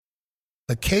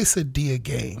the quesadilla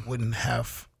game wouldn't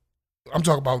have, I'm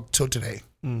talking about till today.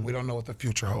 We don't know what the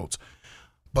future holds.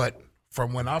 But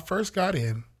from when I first got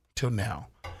in till now,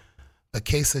 the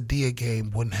quesadilla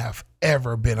game wouldn't have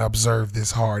ever been observed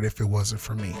this hard if it wasn't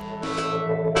for me.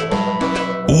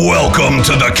 Welcome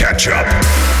to the Catch-Up.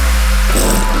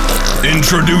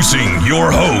 Introducing your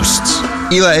hosts,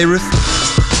 Eli Arith,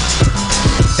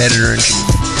 Editor-in-Chief.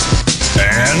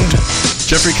 And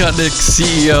Jeffrey Kutnick,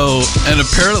 CEO, and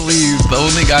apparently the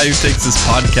only guy who takes this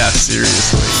podcast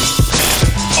seriously.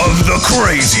 Of the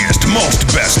craziest, most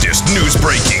bestest,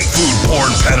 news-breaking, food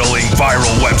porn peddling,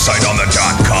 viral website on the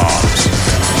 .coms.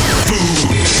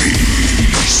 Food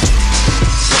Beast.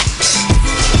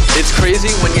 It's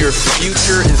crazy when your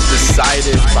future is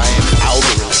decided by an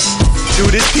algorithm.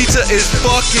 Dude, this pizza is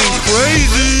fucking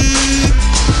crazy.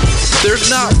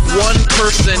 There's not one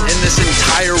person in this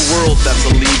entire world that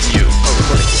believes you.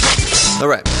 All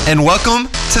right. And welcome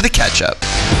to the Catch-Up.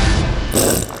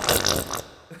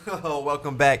 Oh,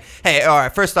 welcome back. Hey, all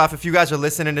right. First off, if you guys are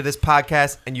listening to this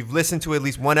podcast and you've listened to at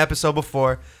least one episode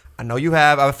before, I know you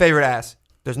have. I have a favorite ask.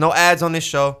 There's no ads on this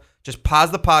show. Just pause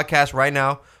the podcast right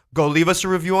now. Go leave us a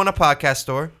review on a podcast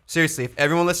store. Seriously, if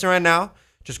everyone listening right now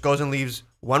just goes and leaves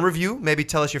one review, maybe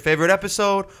tell us your favorite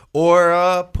episode,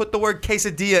 or put the word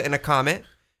quesadilla in a comment.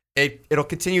 It'll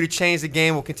continue to change the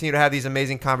game. We'll continue to have these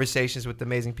amazing conversations with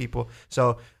amazing people.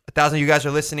 So 1,000 of you guys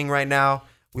are listening right now.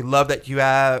 We love that you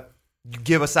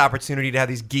give us the opportunity to have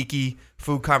these geeky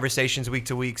food conversations week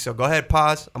to week. So go ahead,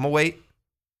 pause. I'm going to wait.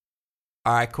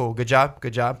 All right, cool. Good job.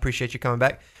 Good job. Appreciate you coming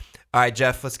back. All right,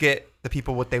 Jeff, let's get the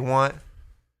people what they want.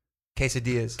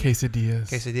 Quesadillas.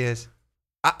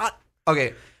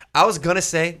 Okay, I was going to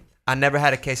say I never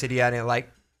had a quesadilla I didn't like,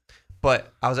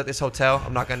 but I was at this hotel.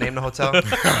 I'm not going to name the hotel.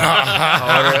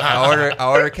 I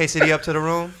ordered a quesadilla up to the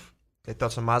room. They throw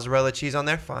some mozzarella cheese on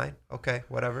there. Fine. Okay,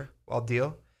 whatever. I'll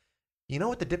deal. You know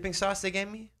what the dipping sauce they gave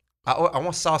me? I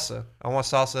want salsa.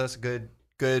 It's a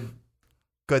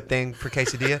good thing for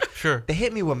quesadilla. Sure. They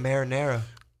hit me with marinara.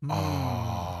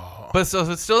 Oh. But so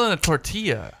it's still in a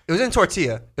tortilla. It was in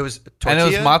tortilla. It was tortilla. And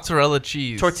it was mozzarella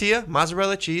cheese. Tortilla,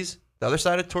 mozzarella cheese. The other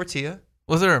side of tortilla.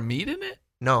 Was there a meat in it?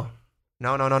 No.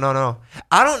 I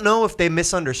don't know if they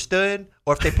misunderstood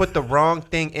or if they put the wrong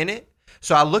thing in it.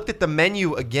 So I looked at the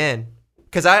menu again.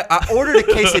 Because I ordered a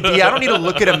quesadilla. I don't need to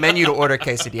look at a menu to order a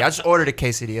quesadilla. I just ordered a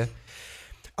quesadilla.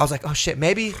 I was like, oh, shit.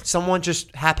 Maybe someone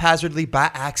just haphazardly,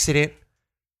 by accident,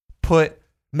 put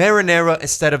marinara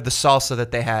instead of the salsa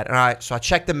that they had. All right, so I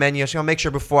checked the menu. So I'll make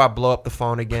sure before I blow up the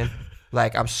phone again.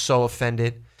 Like, I'm so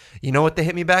offended. You know what they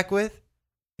hit me back with?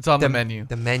 It's on the menu.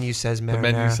 The menu says marinara.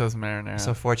 The menu says marinara. It's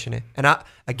unfortunate. And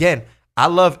I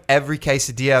love every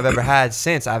quesadilla I've ever had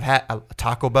since. I've had a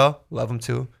Taco Bell. Love them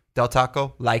too. Del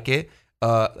Taco. Like it.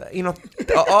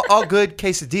 All good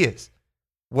quesadillas.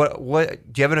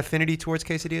 What do you have an affinity towards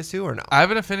quesadillas too, or no? I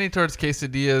have an affinity towards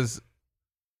quesadillas,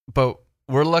 but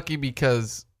we're lucky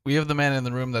because we have the man in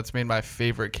the room that's made my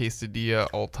favorite quesadilla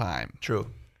all time. True.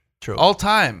 All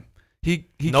time. He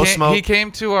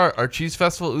came to our Cheese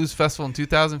Festival, Ooze Festival in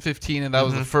 2015, and that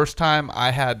was the first time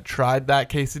I had tried that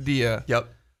quesadilla. Yep.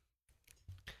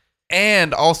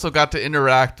 And also got to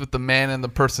interact with the man and the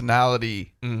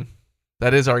personality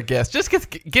that is our guest. Just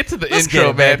get to the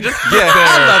intro, man. Just get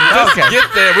there.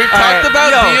 Get there. We've talked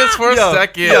about Diaz for a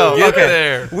second. Get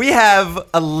there. We have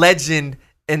a legend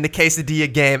in the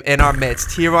quesadilla game in our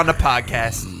midst here on the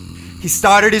podcast. He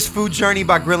started his food journey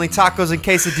by grilling tacos and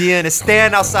quesadilla in a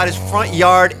stand outside his front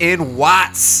yard in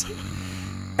Watts,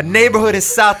 a neighborhood in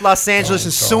South Los Angeles,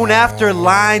 and soon after,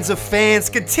 lines of fans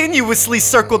continuously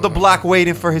circled the block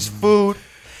waiting for his food,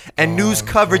 and news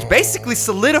coverage basically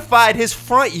solidified his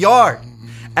front yard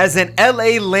as an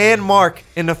LA landmark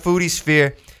in the foodie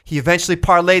sphere. He eventually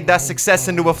parlayed that success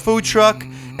into a food truck,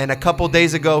 and a couple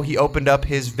days ago, he opened up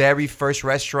his very first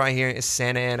restaurant here in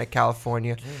Santa Ana,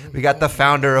 California. We got the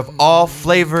founder of All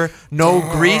Flavor, No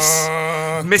Grease,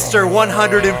 Mr.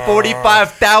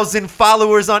 145,000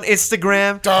 followers on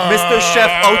Instagram, Mr. Chef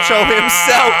Ocho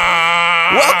himself.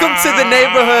 Welcome to the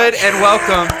neighborhood, and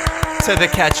welcome to the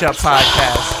Catch-Up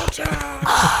Podcast.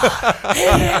 He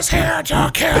is here to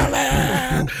kill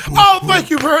it. Oh, thank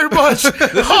you very much.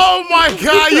 Oh my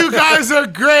God, you guys are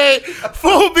great.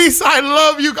 Food Beast, I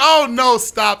love you. Oh no,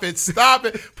 stop it.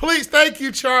 Please, thank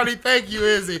you, Charlie. Thank you,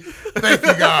 Izzy. Thank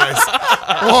you, guys.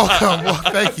 Welcome. Well,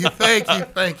 thank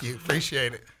you.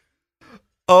 Appreciate it.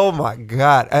 Oh my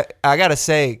God, I gotta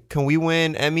say, can we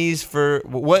win Emmys for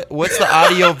what's the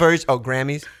audio version? Oh,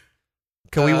 Grammys.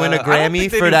 Can we win a Grammy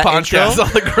for that intro? On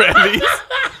the Grammys.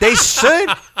 They should.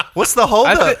 What's the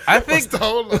holdup? I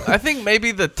think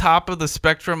maybe the top of the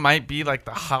spectrum might be like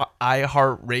the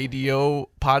iHeartRadio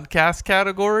podcast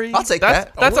category. I'll take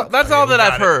that. That's all that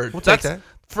I've heard. We'll take that.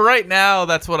 For right now,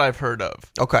 that's what I've heard of.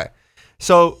 Okay.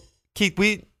 So, Keith,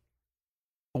 we've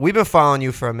been following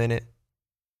you for a minute.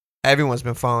 Everyone's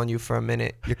been following you for a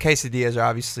minute. Your quesadillas are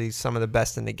obviously some of the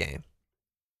best in the game.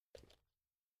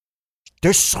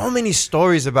 There's so many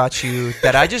stories about you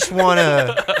that I just want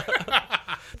to...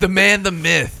 The man, the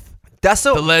myth,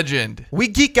 the legend. We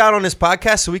geek out on this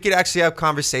podcast so we could actually have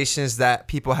conversations that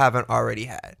people haven't already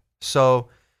had. So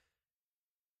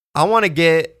I want to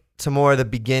get to more of the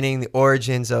beginning, the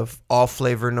origins of All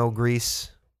Flavor No Grease.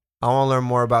 I want to learn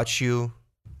more about you,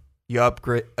 your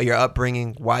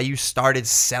upbringing, why you started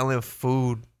selling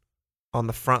food on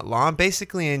the front lawn,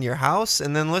 basically in your house,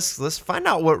 and then let's find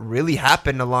out what really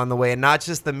happened along the way, and not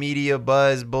just the media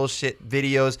buzz bullshit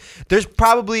videos. There's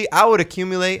probably, I would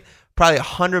accumulate probably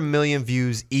 100 million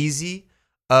views easy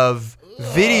of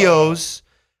videos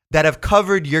that have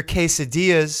covered your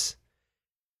quesadillas,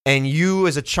 and you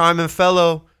as a charming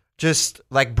fellow just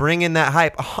like bringing that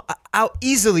hype out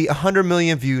easily. 100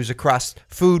 million views across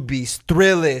Food Beast,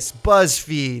 Thrillist,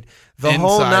 BuzzFeed, the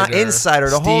whole Insider,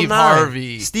 the whole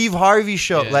Steve Harvey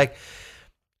show. Yeah. Like,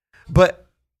 but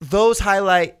those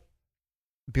highlight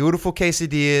beautiful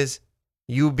quesadillas,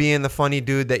 you being the funny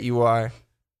dude that you are,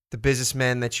 the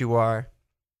businessman that you are,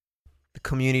 the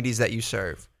communities that you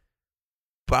serve.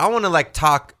 But I want to like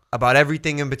talk about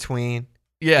everything in between,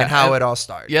 and how it all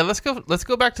started. Yeah, let's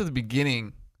go back to the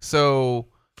beginning. So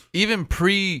even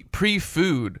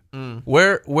pre-food,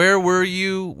 where were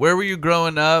you? Where were you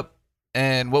growing up?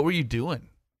 And what were you doing?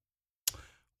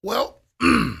 Well,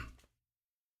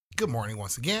 good morning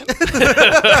once again.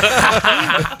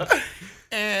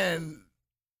 And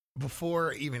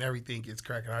before even everything gets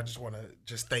cracking, I just want to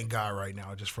just thank God right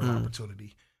now just for the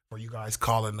opportunity, for you guys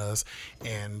calling us,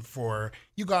 and for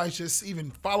you guys just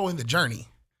even following the journey.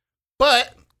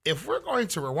 But if we're going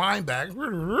to rewind back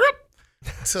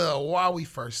to why we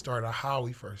first started, or how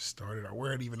we first started, or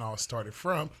where it even all started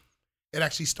from, it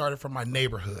actually started from my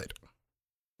neighborhood.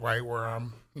 Right where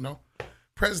I'm,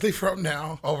 presently from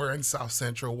now, over in South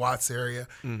Central Watts area.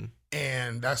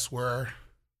 And that's where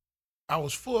I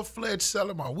was full-fledged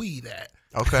selling my weed at.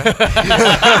 Okay.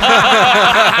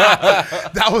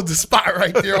 That was the spot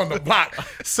right there on the block.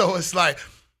 So it's like,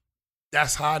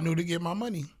 that's how I knew to get my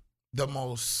money. The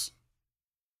most,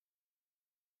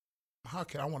 how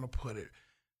can I want to put it?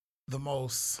 The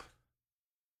most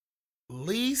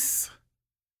least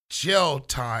jail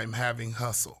time having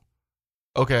hustle.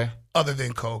 Okay. Other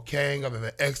than cocaine, other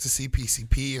than ecstasy,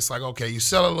 PCP, it's like, okay, you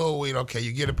sell a little weed, okay,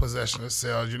 you get in possession of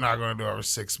sales, you're not going to do it over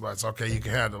 6 months, okay, you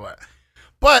can handle that.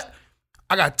 But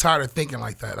I got tired of thinking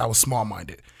like that. I was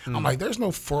small-minded. I'm like, there's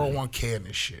no 401k in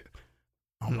this shit.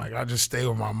 I'm like, I just stay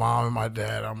with my mom and my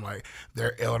dad. I'm like,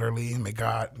 they're elderly, may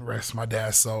God rest my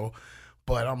dad's soul.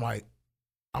 But I'm like,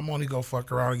 I'm only going to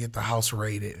fuck around and get the house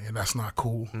raided, and that's not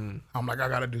cool. I'm like, I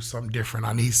got to do something different.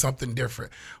 I need something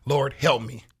different. Lord, help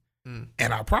me.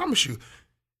 And I promise you,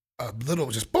 a little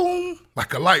just boom,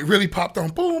 like a light really popped on,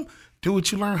 boom, do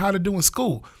what you learn how to do in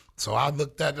school. So I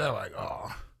looked at that like,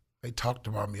 oh, they talked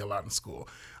about me a lot in school.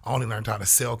 I only learned how to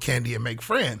sell candy and make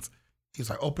friends.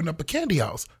 He's like, open up a candy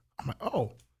house. I'm like,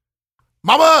 oh,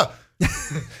 Mama,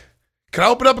 can I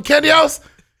open up a candy house?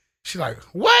 She's like,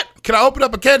 what? Can I open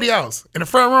up a candy house in the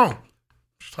front room?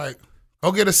 She's like,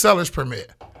 go get a seller's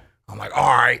permit. I'm like,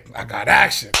 all right, I got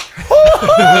action.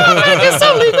 Get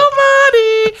some legal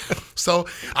money. So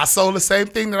I sold the same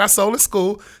thing that I sold in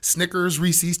school: Snickers,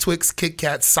 Reese's, Twix, Kit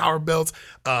Kats, Sour Belts,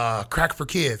 crack for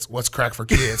kids. What's crack for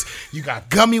kids? You got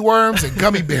gummy worms and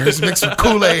gummy bears mixed with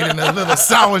Kool-Aid in a little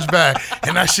sandwich bag,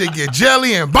 and that shit get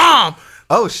jelly and bomb.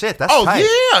 Oh shit, that's tight. Yeah.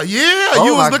 Oh,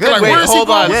 you was looking like, where's hold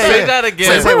on, Yeah, say that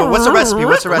again. Wait, what's the recipe?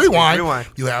 Rewind.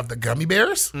 You have the gummy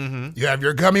bears. You have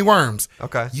your gummy worms.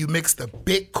 Okay. You mix the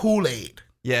big Kool-Aid.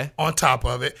 Yeah. On top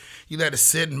of it, you let it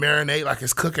sit and marinate like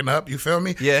it's cooking up. You feel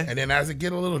me? Yeah. And then as it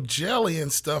get a little jelly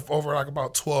and stuff over like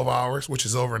about 12 hours, which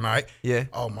is overnight. Yeah.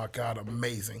 Oh my God,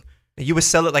 amazing. And you would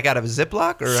sell it like out of a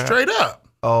Ziploc or straight up?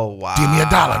 Oh wow. Give me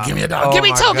 $1. Give me $1. Oh, give me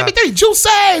 2. God. Give me 3. Juice.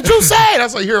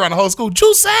 That's what you hear around the whole school.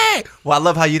 Juice. Well, I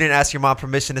love how you didn't ask your mom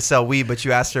permission to sell weed, but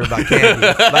you asked her about candy.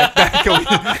 Like that.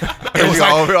 It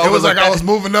was like I was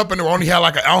moving up and only had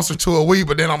like an ounce or two of weed,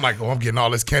 but then I'm like, oh, I'm getting all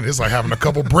this candy. It's like having a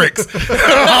couple bricks.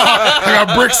 I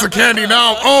got bricks of candy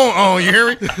now. Oh, you hear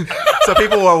me? So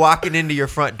people were walking into your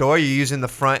front door. You're using the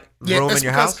front room in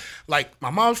your house? Like my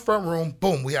mom's front room,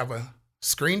 boom, we have a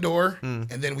screen door, and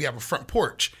then we have a front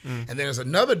porch. And then there's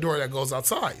another door that goes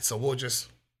outside. So we'll just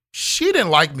She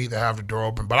didn't like me to have the door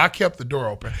open, but I kept the door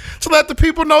open to let the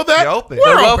people know that we're open.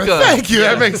 Welcome. Thank you.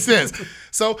 That makes sense.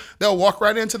 So they'll walk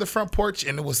right into the front porch,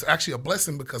 and it was actually a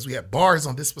blessing because we had bars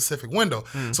on this specific window.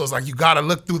 So it's like you got to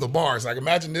look through the bars. Like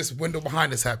imagine this window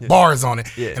behind us had bars on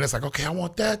it, and it's like, okay, I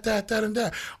want that, and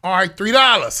that. All right,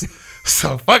 $3.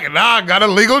 So fucking now I got a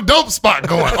legal dope spot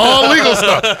going, all legal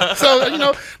stuff.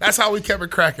 So that's how we kept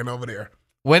it cracking over there.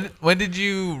 When did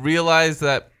you realize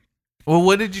that? Well,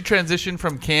 when did you transition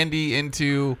from candy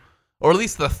into, or at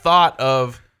least the thought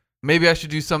of, maybe I should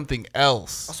do something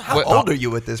else? Also, how old are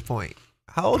you at this point?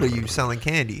 How old are you selling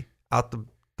candy out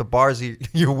the bars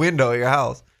of your window of your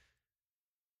house?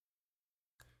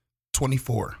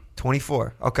 24.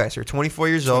 24. Okay, so you're 24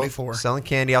 years old, selling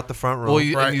candy out the front room.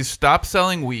 Well, and you stopped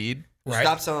selling weed. Right.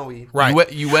 Stop selling weed.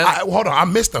 Right. You went. Hold on. I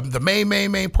missed the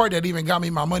main part that even got me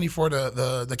my money for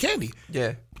the candy.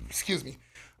 Yeah. Excuse me.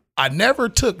 I never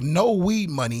took no weed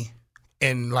money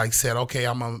and said, okay,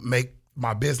 I'm going to make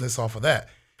my business off of that.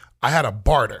 I had a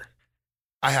barter.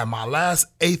 I had my last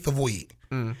eighth of weed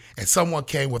and someone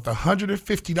came with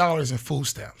 $150 in food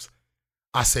stamps.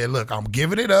 I said, look, I'm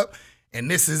giving it up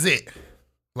and this is it.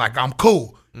 I'm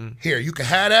cool. Here, you can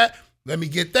have that. Let me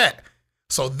get that.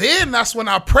 So then that's when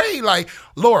I prayed,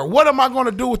 Lord, what am I going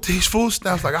to do with these food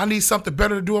stamps? I need something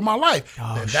better to do in my life.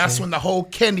 And that's when the whole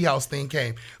candy house thing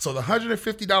came. So the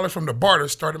 $150 from the barter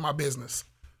started my business.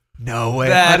 No way.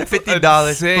 $150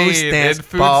 food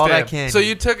stamps, all that candy. So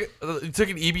you took an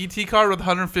EBT card with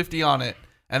 $150 on it,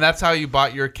 and that's how you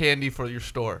bought your candy for your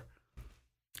store.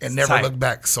 And never looked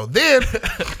back. So then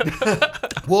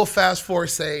we'll fast forward,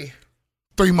 say,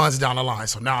 3 months down the line.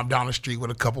 So now I'm down the street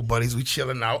with a couple buddies. We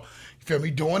chilling out. You feel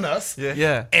me? Doing us.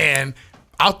 Yeah. And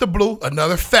out the blue,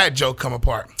 another fat joke come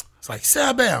apart. It's like,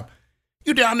 Sam Bam,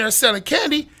 you down there selling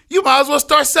candy, you might as well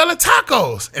start selling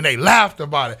tacos. And they laughed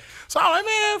about it. So I'm like,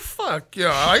 man, fuck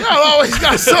y'all. Y'all always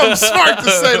got something smart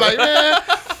to say. Man.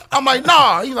 I'm like,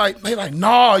 nah. They like,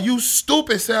 nah, you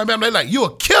stupid, Sam Bam. They like, you'll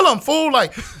kill them, fool.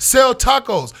 Sell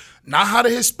tacos. Not how the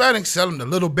Hispanics sell them, the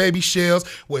little baby shells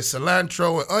with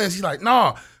cilantro and onions. He's like,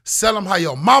 nah. Sell them how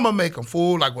your mama make them,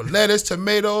 fool. With lettuce,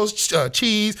 tomatoes,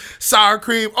 cheese, sour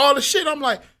cream, all the shit. I'm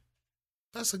like,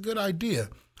 that's a good idea.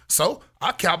 So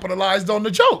I capitalized on the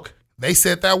joke. They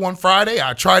said that one Friday.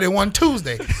 I tried it one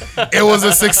Tuesday. It was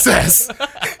a success.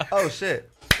 Oh, shit.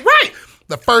 Right.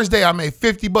 The first day I made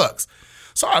 $50.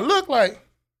 So I look like,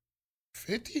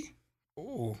 50?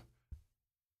 Ooh.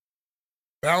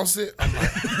 Bounce it. I'm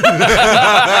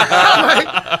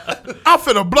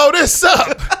finna blow this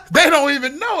up. They don't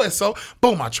even know it. So,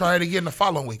 boom, I tried it again the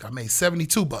following week. I made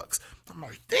 $72. I'm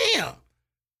like, damn.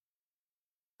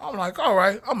 I'm like, all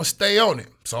right, I'm going to stay on it.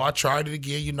 So I tried it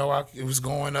again. It was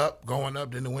going up.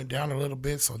 Then it went down a little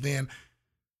bit. So then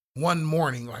one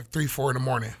morning, 3, 4 in the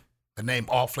morning, the name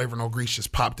All Flavor No Grease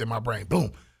just popped in my brain.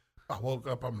 Boom. I woke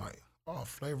up. I'm like, All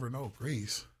Flavor No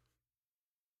Grease.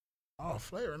 All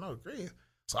Flavor No Grease.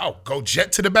 So I'll go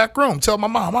jet to the back room, tell my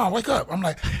mom, wake up. I'm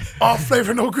like, All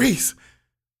Flavor No Grease.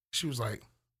 She was like,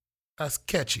 that's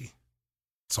catchy.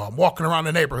 So I'm walking around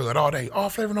the neighborhood all day, All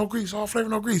Flavor No Grease, All Flavor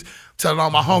No Grease. Telling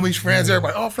all my homies, friends,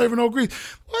 everybody, All Flavor No Grease.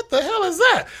 What the hell is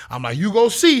that? I'm like, you go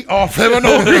see All Flavor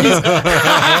No Grease.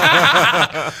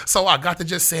 So I got to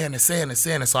just saying it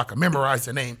so I could memorize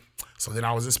the name. So then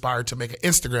I was inspired to make an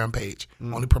Instagram page.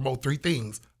 Only promote 3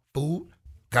 things: food,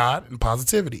 God, and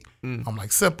positivity. I'm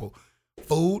like, simple.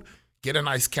 Food, get a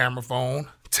nice camera phone,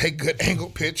 take good angle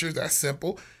pictures. That's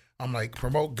simple. I'm like,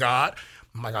 promote God.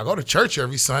 I'm like, I go to church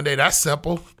every Sunday. That's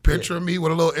simple. Picture of me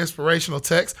with a little inspirational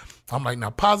text. I'm like,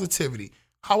 now positivity.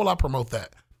 How will I promote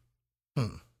that?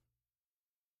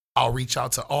 I'll reach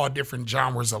out to all different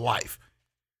genres of life.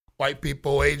 White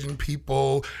people, Asian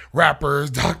people,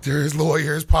 rappers, doctors,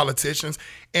 lawyers, politicians.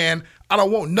 And I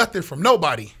don't want nothing from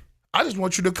nobody. I just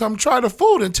want you to come try the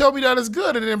food and tell me that it's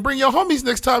good and then bring your homies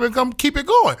next time and come keep it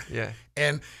going. Yeah.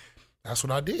 And that's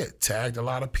what I did. Tagged a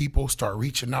lot of people, start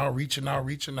reaching out.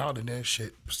 And then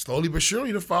shit, slowly but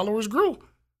surely the followers grew.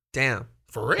 Damn.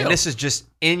 For real. And this is just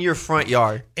in your front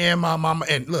yard. And my mama,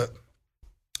 and look,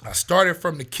 I started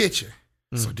from the kitchen.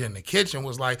 So then the kitchen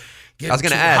was like getting I was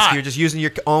going to too ask, hot. you're just using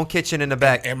your own kitchen in the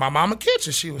back. And my mama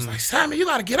kitchen, she was like, Simon, you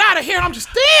got to get out of here. I'm just,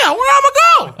 damn, where I'm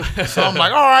going to go? So I'm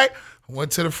like, all right.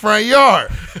 Went to the front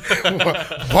yard,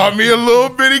 bought me a little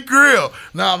bitty grill.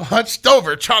 Now I'm hunched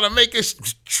over trying to make a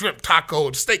shrimp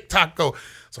taco, steak taco.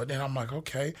 So then I'm like,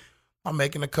 okay, I'm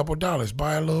making a couple dollars.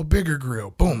 Buy a little bigger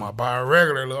grill. Boom, I buy a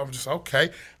regular little. I'm just,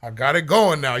 okay, I got it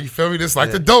going now. You feel me? This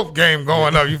like the dope game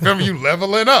going up. You feel me? You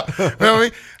leveling up. Feel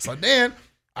me? So then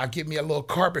I get me a little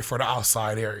carpet for the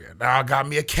outside area. Now I got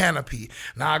me a canopy.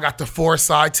 Now I got the 4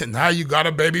 side tent. Now you got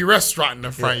a baby restaurant in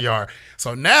the front yard.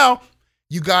 So now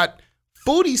you got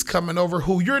foodies coming over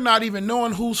who you're not even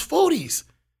knowing who's foodies.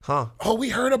 Huh. Oh, we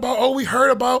heard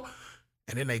about.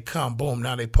 And then they come, boom,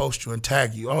 now they post you and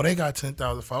tag you. Oh, they got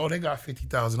 10,000. Oh, they got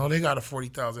 50,000. Oh, they got a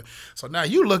 40,000. So now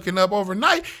you looking up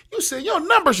overnight, you see your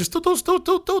numbers just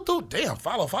damn,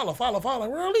 follow.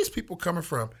 Where are these people coming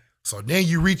from? So then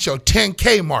you reach your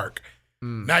 10K mark.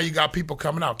 Now you got people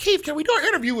coming out. Keith, can we do an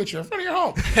interview with you in front of your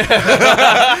home? Yo,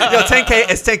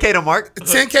 10K, is 10K the mark?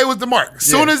 10K was the mark. As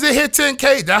soon as it hit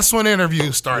 10K, that's when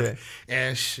interviews started. Yeah.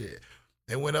 And shit.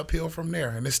 It went uphill from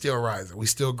there, and it's still rising. We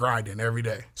still grinding every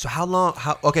day. So how long?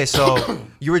 Okay, so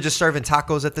you were just serving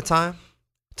tacos at the time?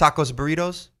 Tacos and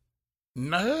burritos?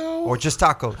 No. Or just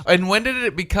tacos? And when did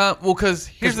it become? Well, because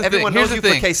here's the thing. Everyone knows you for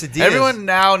quesadillas. Everyone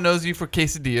now knows you for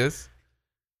quesadillas.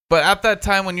 But at that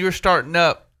time when you were starting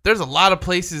up, there's a lot of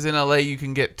places in LA you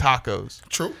can get tacos.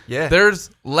 True. Yeah. There's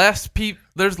less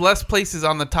places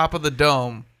on the top of the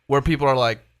dome where people are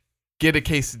like, get a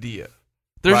quesadilla.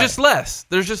 There's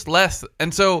just less.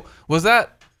 And so was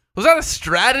that a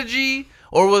strategy,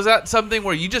 or was that something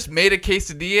where you just made a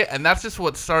quesadilla and that's just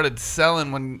what started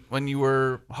selling when you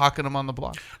were hawking them on the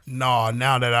block? No,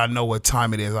 now that I know what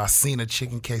time it is, I seen a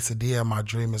chicken quesadilla in my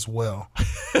dream as well.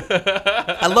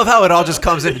 I love how it all just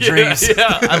comes into dreams.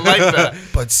 Yeah, I like that.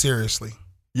 But seriously.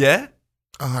 Yeah?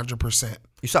 100%.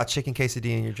 You saw chicken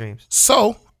quesadilla in your dreams.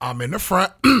 So I'm in the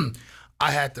front. I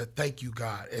had to thank you,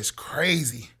 God. It's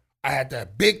crazy. I had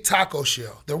that big taco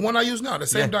shell, the one I use now, the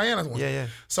same Diana's one. Yeah.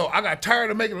 So I got tired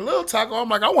of making a little taco. I'm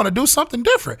like, I want to do something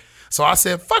different. So I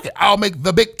said, fuck it, I'll make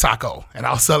the big taco and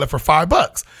I'll sell it for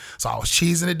 $5. So I was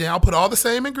cheesing it down, put all the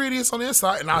same ingredients on the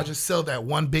inside, and I'll just sell that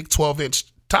one big 12-inch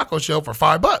taco shell for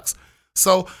 $5.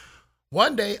 So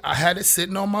one day I had it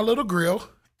sitting on my little grill,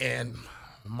 and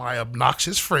my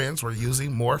obnoxious friends were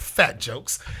using more fat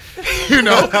jokes,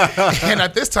 And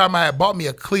at this time I had bought me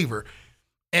a cleaver.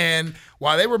 And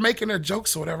while they were making their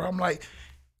jokes or whatever, I'm like,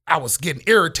 I was getting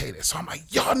irritated. So I'm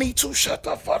like, y'all need to shut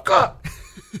the fuck up.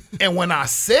 And when I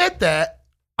said that,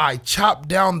 I chopped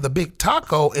down the big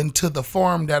taco into the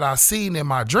form that I seen in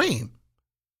my dream.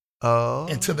 Oh.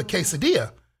 Into the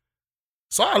quesadilla.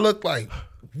 So I looked like,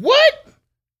 what?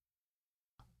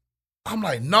 I'm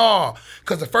like, nah,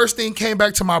 because the first thing came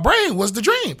back to my brain was the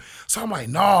dream. So I'm like,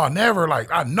 nah, never. Like,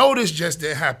 I know this just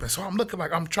didn't happen. So I'm looking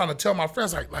like I'm trying to tell my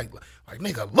friends, like,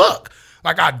 nigga, look.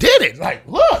 Like, I did it. Like,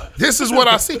 look, this is what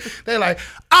I see. They like,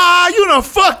 you done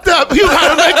fucked up. You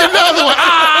gotta make another one.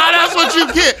 That's what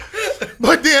you get.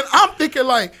 But then I'm thinking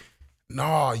like,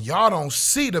 nah, y'all don't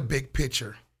see the big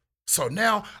picture. So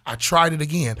now I tried it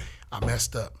again. I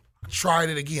messed up. Tried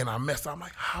it again. I messed up. I'm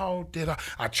like, how did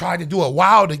I tried to do it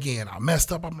wild again. I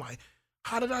messed up. I'm like,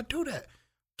 how did I do that?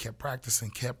 Kept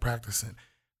practicing.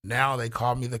 Now they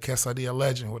call me the quesadilla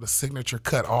legend with a signature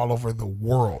cut all over the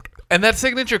world. And that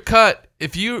signature cut,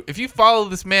 if you follow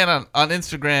this man on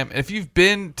Instagram, if you've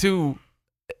been to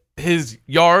his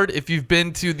yard, if you've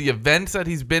been to the events that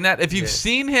he's been at, if you've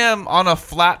seen him on a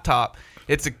flat top,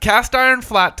 it's a cast iron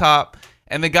flat top,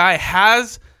 and the guy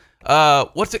has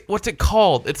what's it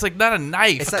called? It's like not a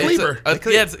knife. It's a cleaver.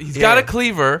 He's got a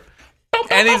cleaver.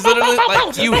 And he's literally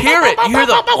like, you hear it. You hear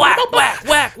the whack, whack,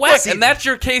 whack, whack. And that's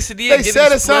your quesadilla. They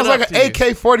said it sounds like an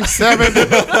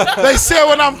AK-47. They said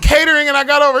when I'm catering and I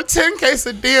got over 10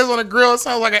 quesadillas on the grill, it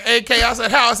sounds like an AK. I said,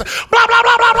 how? I said, blah, blah,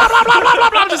 blah, blah, blah, blah, blah, blah,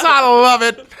 blah. Just I love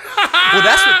it. Well,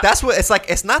 that's what it's like.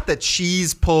 It's not the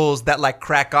cheese pulls that like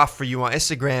crack off for you on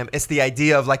Instagram. It's the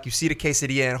idea of like you see the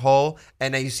quesadilla in whole,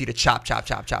 and then you see the chop.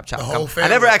 The whole family. I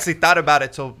never actually thought about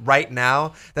it till right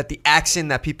now that the action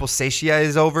that people satiate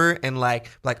is over, and like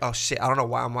oh shit, I don't know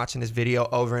why I'm watching this video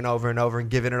over and over and over and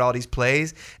giving it all these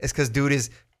plays. It's because dude is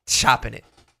chopping it.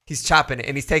 He's chopping it,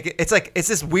 and he's taking. It's like it's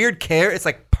this weird care. It's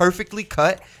like perfectly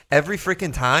cut every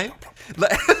freaking time.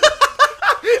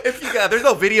 If you got, there's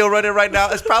no video running right now.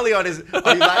 It's probably on his live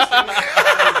stream.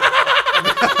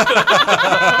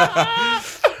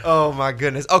 Oh my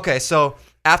goodness. Okay, so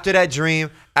after that dream,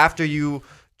 after you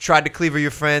tried to cleaver your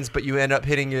friends, but you end up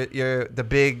hitting the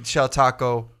big shell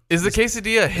taco. Is the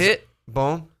quesadilla a hit?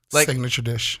 Boom. Like signature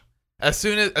dish. As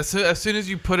soon as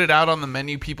you put it out on the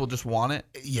menu, people just want it.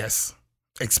 Yes,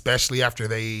 especially after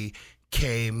the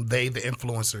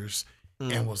influencers.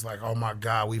 And was like, oh my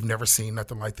God, we've never seen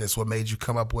nothing like this. What made you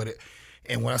come up with it?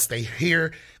 And once they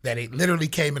hear that it literally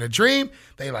came in a dream,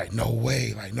 they like, no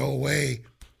way.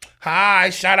 Hi,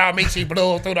 shout out Michi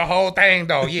Blue through the whole thing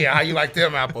though. Yeah, how you like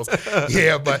them apples?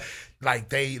 Yeah, but like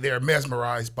they're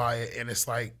mesmerized by it. And it's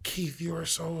like, Keith, you are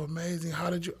so amazing.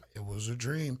 How did you? It was a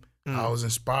dream. I was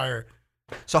inspired.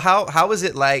 So how is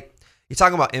it like? You're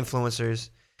talking about influencers.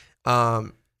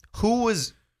 Who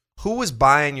was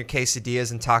buying your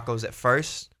quesadillas and tacos at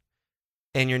first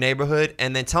in your neighborhood?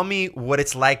 And then tell me what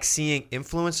it's like seeing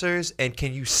influencers, and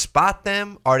can you spot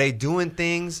them? Are they doing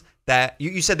things that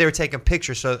you said they were taking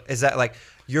pictures? So is that like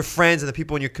your friends and the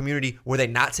people in your community, were they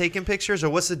not taking pictures, or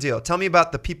what's the deal? Tell me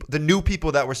about the new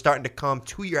people that were starting to come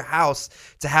to your house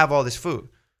to have all this food.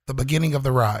 The beginning of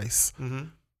the rise. Mm-hmm.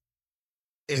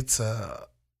 It's I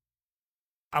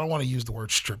don't want to use the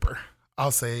word stripper.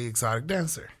 I'll say exotic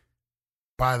dancer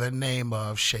by the name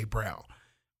of Shay Brown.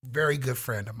 Very good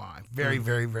friend of mine. Very,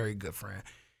 very, very good friend.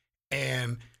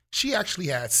 And she actually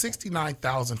had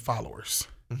 69,000 followers.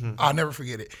 Mm-hmm. I'll never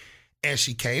forget it. And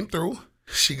she came through.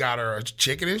 She got her a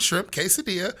chicken and shrimp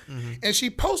quesadilla, and she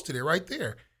posted it right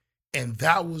there. And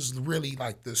that was really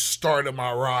like the start of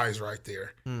my rise right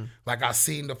there. Like I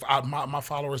seen my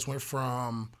followers went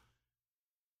from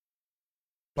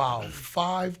about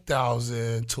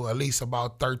 5,000 to at least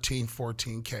about 13,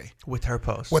 14K. With her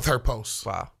post? With her post.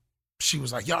 Wow. She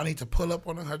was like, y'all need to pull up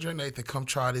on the 108th to come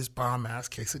try this bomb-ass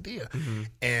quesadilla.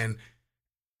 And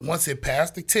once it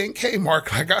passed the 10K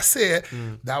mark, like I said,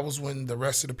 that was when the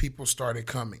rest of the people started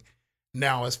coming.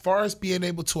 Now, as far as being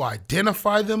able to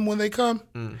identify them when they come,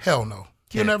 hell no.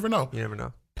 You'll never know. You never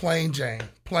know. Plain Jane.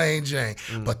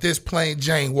 But this Plain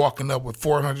Jane walking up with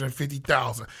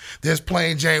 450,000. This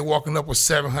Plain Jane walking up with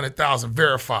 700,000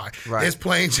 verified. Right. This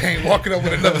Plain Jane walking up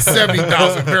with another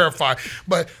 70,000 verified.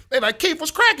 But they like, Keith,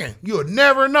 what's cracking? You'll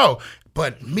never know.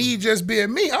 But me just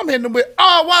being me, I'm hitting them with,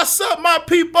 oh, what's up, my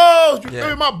people? You feel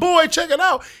me, my boy, check it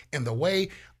out. And the way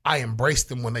I embrace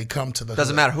them when they come to the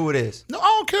Doesn't matter who it is. No, I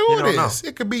don't care who it is.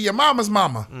 It could be your mama's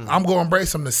mama. I'm going to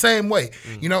embrace them the same way.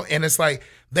 You know, and it's like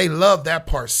they love that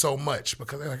part so much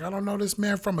because they're like, I don't know this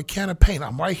man from a can of paint.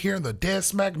 I'm right here in the dead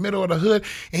smack middle of the hood,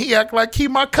 and he act like he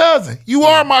my cousin. You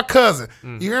are my cousin.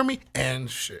 You hear me? And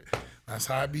shit, that's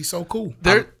how it be so cool.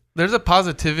 There's a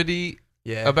positivity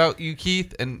about you,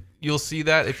 Keith, and you'll see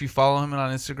that if you follow him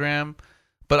on Instagram.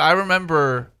 But I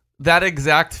remember that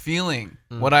exact feeling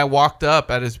when I walked up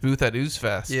at his booth at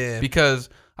Oozfest. Yeah. Because,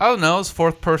 I don't know, I was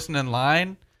fourth person in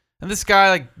line, and this guy,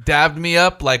 like, dabbed me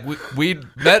up like we'd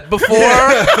met before.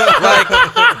 Like,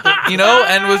 you know,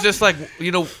 and was just like,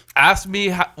 you know, asked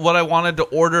me what I wanted to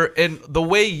order. And the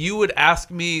way you would ask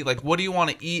me, like, what do you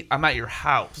want to eat? I'm at your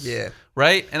house. Yeah.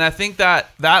 Right? And I think that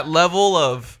level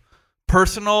of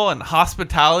personal and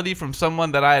hospitality from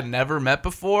someone that I had never met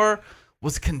before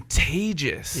was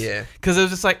contagious. Yeah. Because it was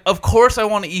just like, of course I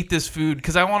want to eat this food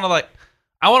because I want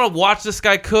to watch this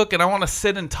guy cook and I want to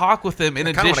sit and talk with him in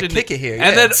addition to kick it here.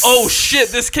 And then, oh shit,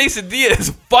 this quesadilla is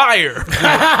fire. But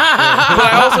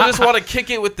I also just want to kick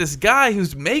it with this guy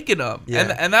who's making them.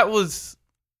 Yeah. And that was,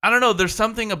 I don't know, there's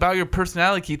something about your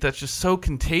personality, Keith, that's just so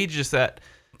contagious that.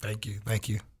 Thank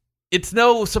you. It's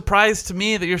no surprise to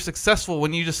me that you're successful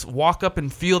when you just walk up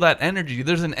and feel that energy.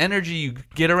 There's an energy you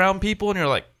get around people and you're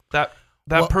like,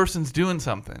 that person's doing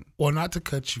something. Well, not to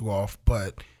cut you off,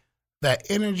 but that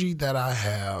energy that I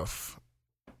have,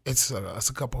 it's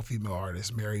a couple of female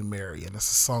artists, Mary, and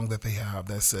it's a song that they have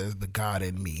that says "The God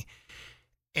in Me,"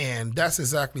 and that's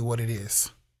exactly what it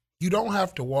is. You don't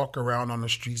have to walk around on the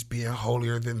streets being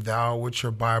holier than thou with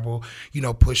your Bible, you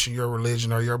know, pushing your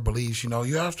religion or your beliefs. You know,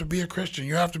 you have to be a Christian,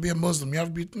 you have to be a Muslim,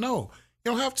 no,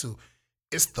 you don't have to.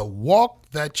 It's the walk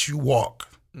that you walk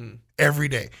every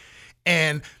day,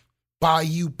 and by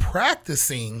you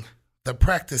practicing the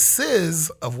practices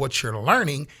of what you're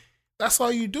learning, that's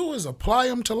all you do is apply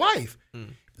them to life.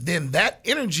 Then that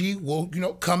energy will, you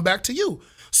know, come back to you.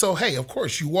 So, hey, of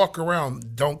course, you walk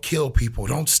around, don't kill people,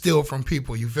 don't steal from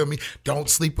people, you feel me? Don't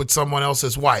sleep with someone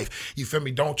else's wife, you feel me?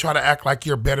 Don't try to act like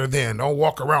you're better than. Don't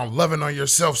walk around loving on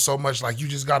yourself so much like you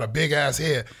just got a big-ass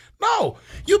head. No,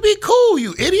 you be cool,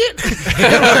 you idiot.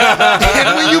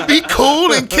 And when you be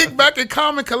cool and kick back and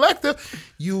calm and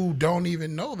collective, you don't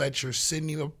even know that you're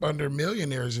sitting up under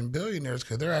millionaires and billionaires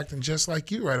because they're acting just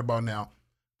like you right about now.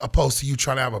 Opposed to you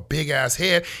trying to have a big-ass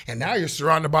head, and now you're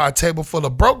surrounded by a table full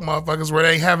of broke motherfuckers where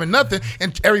they ain't having nothing,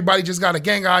 and everybody just got a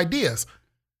gang of ideas.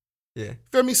 Yeah.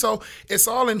 Feel me? So it's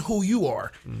all in who you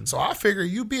are. So I figure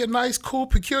you be a nice, cool,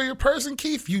 peculiar person,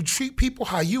 Keith. You treat people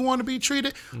how you want to be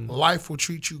treated, life will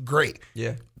treat you great.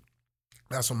 Yeah.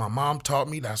 That's what my mom taught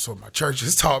me. That's what my church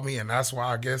has taught me, and that's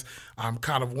why I guess I'm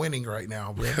kind of winning right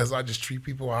now because I just treat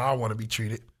people how I want to be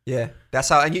treated. Yeah. That's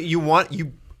how, and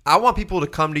I want people to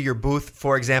come to your booth.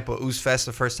 For example, Oozfest,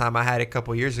 the first time I had it a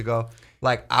couple years ago.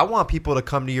 Like, I want people to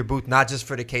come to your booth, not just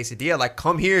for the quesadilla. Like,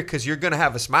 come here because you're going to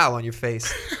have a smile on your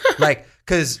face. Like,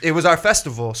 because it was our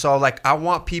festival. So, like, I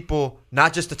want people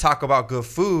not just to talk about good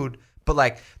food, but,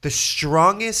 like, the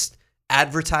strongest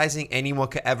advertising anyone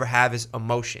could ever have is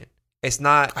emotion. It's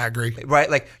not. I agree. Right?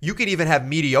 Like, you could even have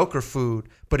mediocre food,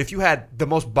 but if you had the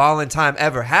most ballin' time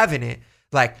ever having it,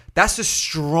 like, that's the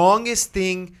strongest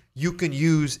thing you can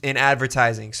use in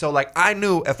advertising. So, like, I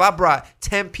knew if I brought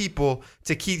 10 people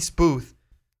to Keith's booth,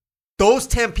 those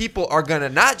 10 people are going to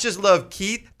not just love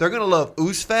Keith, they're going to love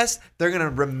Oozfest. They're going to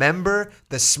remember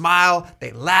the smile.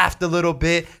 They laughed a little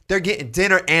bit. They're getting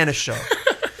dinner and a show.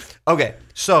 Okay,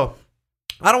 so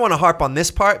I don't want to harp on this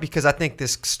part because I think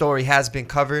this story has been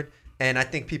covered, and I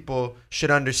think people should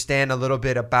understand a little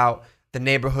bit about the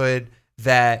neighborhood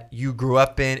that you grew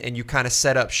up in and you kind of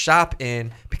set up shop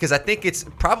in, because I think it's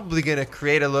probably going to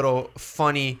create a little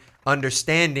funny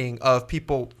understanding of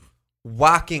people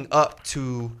walking up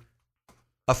to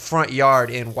a front yard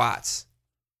in Watts.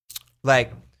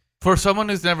 Like, for someone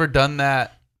who's never done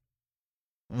that,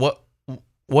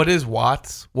 what is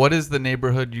Watts? What is the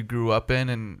neighborhood you grew up in,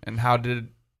 and how did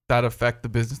that affect the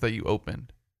business that you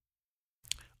opened?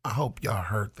 I hope y'all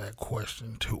heard that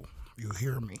question too. You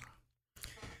hear me?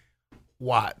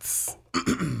 Watts.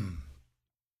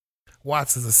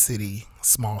 Watts is a city,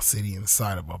 small city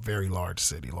inside of a very large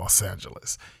city, Los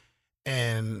Angeles.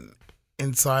 And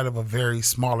inside of a very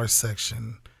smaller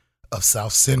section of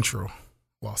South Central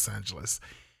Los Angeles.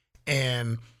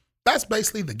 And that's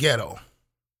basically the ghetto.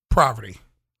 Poverty.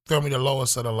 Throw me the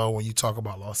lowest of the low when you talk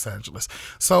about Los Angeles.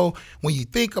 So when you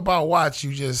think about Watts,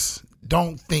 you just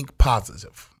don't think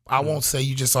positive. I won't say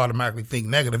you just automatically think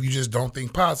negative. You just don't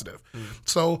think positive.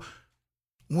 So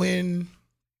when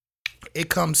it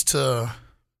comes to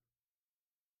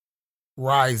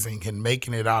rising and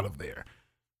making it out of there,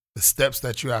 the steps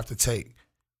that you have to take,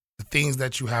 the things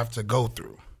that you have to go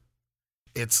through,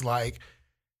 it's like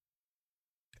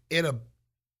it'll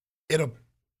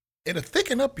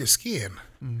thicken up your skin.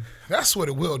 That's what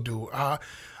it will do. I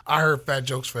heard fat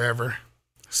jokes forever,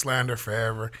 slander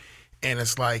forever, and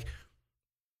it's like,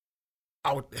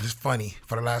 it's funny.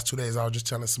 For the last 2 days, I was just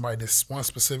telling somebody this one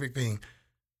specific thing.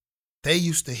 They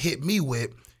used to hit me with,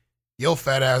 your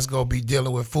fat ass gonna be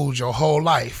dealing with food your whole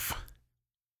life.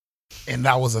 And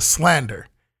that was a slander.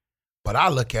 But I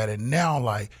look at it now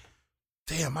like,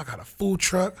 damn, I got a food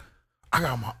truck. I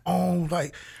got my own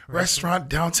restaurant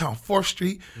downtown 4th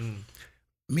Street.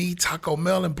 Me, Taco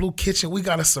Mel, and Blue Kitchen, we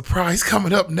got a surprise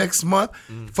coming up next month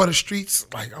for the streets.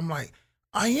 Like, I'm like,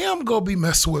 I am gonna be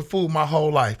messing with food my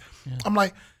whole life. Yeah. I'm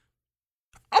like,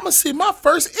 I'm gonna see my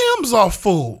first M's off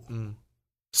food.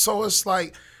 So it's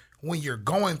like, when you're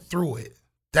going through it,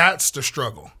 that's the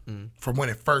struggle from when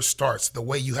it first starts, the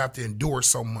way you have to endure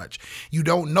so much. You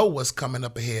don't know what's coming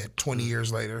up ahead 20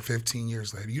 years later, 15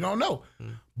 years later. You don't know.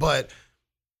 But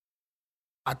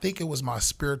I think it was my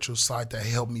spiritual side that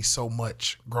helped me so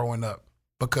much growing up,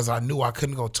 because I knew I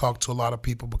couldn't go talk to a lot of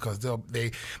people because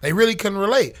they really couldn't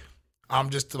relate. I'm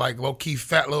just like low-key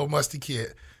fat little musty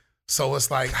kid. So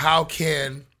it's like, how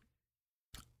can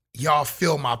y'all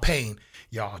feel my pain?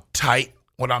 Y'all tight.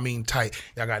 What I mean tight,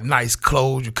 y'all got nice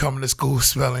clothes. You coming to school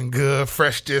smelling good.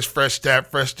 Fresh this, fresh that,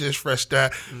 fresh this, fresh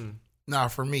that. Nah,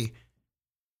 for me,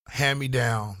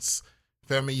 hand-me-downs.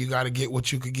 Feel me? You got to get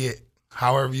what you could get,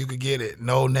 however you could get it.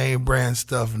 No name brand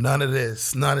stuff. None of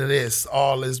this. None of this.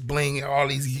 All this bling, all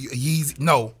these Yeezy.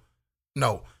 No.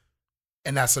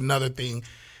 And that's another thing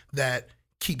that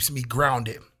keeps me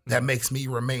grounded. That makes me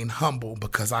remain humble,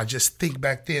 because I just think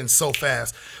back then so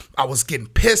fast. I was getting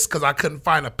pissed because I couldn't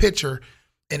find a picture,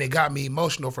 and it got me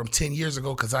emotional from 10 years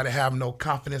ago because I didn't have no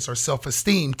confidence or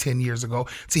self-esteem 10 years ago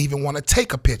to even want to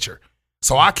take a picture.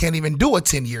 So I can't even do a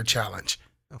 10-year challenge.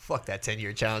 Oh, fuck that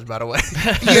 10-year challenge, by the way.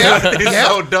 It's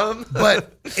so dumb.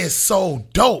 But it's so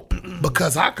dope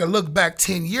because I could look back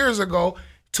 10 years ago,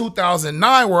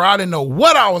 2009, where I didn't know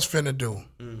what I was finna do.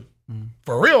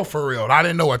 For real. I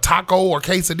didn't know a taco or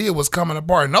quesadilla was coming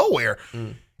apart nowhere.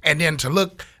 And then to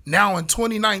look now in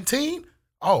 2019,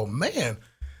 oh man,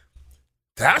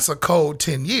 that's a cold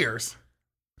 10 years.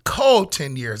 Cold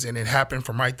 10 years. And it happened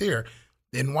from right there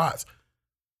in Watts.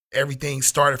 Everything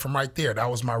started from right there. That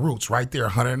was my roots, right there,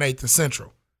 108th and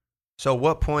Central. So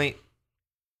what point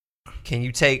can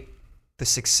you take the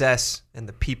success and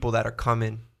the people that are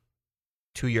coming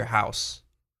to your house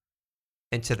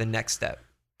into the next step?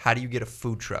 How do you get a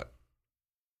food truck?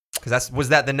 Because was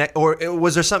that the next, or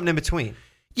was there something in between?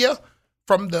 Yeah,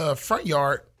 from the front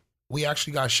yard, we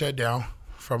actually got shut down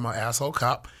from an asshole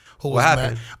cop who was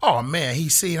mad. Oh man, he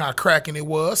seen how cracking it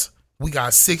was. We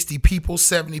got 60 people,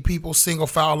 70 people, single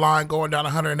file line going down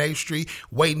 108th Street,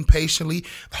 waiting patiently.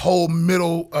 The whole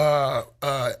middle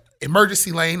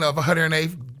emergency lane of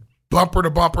 108th, bumper to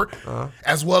bumper,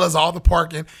 as well as all the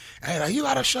parking. And like, you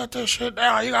gotta shut this shit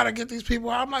down. You gotta get these people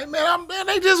out. I'm like, man,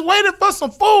 they just waited for some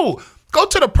food. Go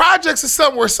to the projects or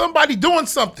something where somebody doing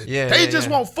something. Yeah, they yeah, just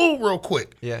yeah. want food real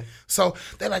quick. Yeah. So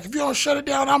they're like, if you don't shut it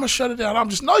down, I'm going to shut it down. I'm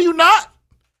just, no, you not.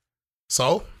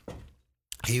 So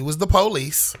he was the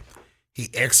police. He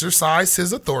exercised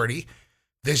his authority.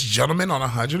 This gentleman on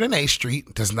 108th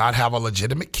Street does not have a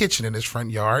legitimate kitchen in his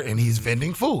front yard, and he's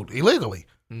vending food illegally.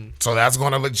 So that's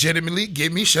going to legitimately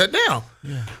get me shut down.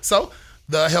 Yeah. So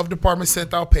the health department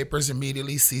sent out papers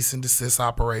immediately, cease and desist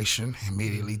operation,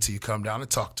 immediately till you come down and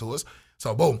talk to us.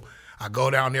 So boom, I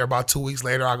go down there about 2 weeks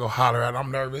later. I go holler at him.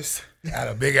 I'm nervous. At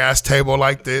a big ass table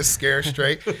like this, scared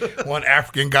straight. One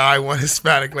African guy, one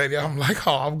Hispanic lady. I'm like,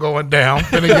 oh, I'm going down.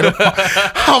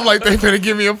 I'm like, they finna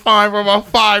give me a fine for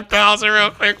about $5,000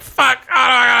 real quick. Fuck,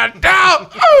 I don't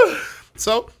got down.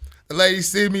 So the lady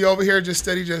see me over here, just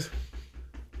steady, just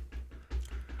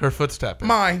Her foot's tapping.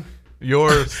 mine.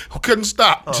 Yours. Couldn't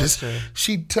stop. Oh, Just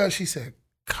shit. she said,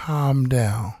 calm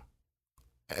down.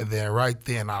 And then right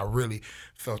then I really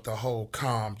felt the whole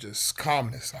calmness.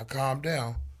 I calmed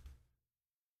down.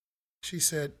 She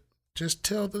said, just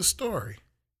tell the story.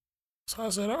 So I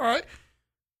said, all right.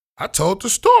 I told the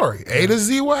story. A to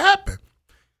Z what happened.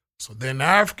 So then the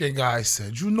African guy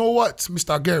said, you know what,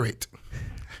 Mr. Garrett?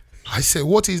 I said,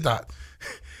 what is that?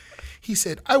 He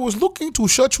said, I was looking to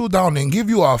shut you down and give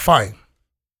you a fine.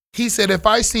 He said, if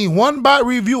I see one bad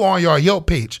review on your Yelp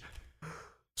page.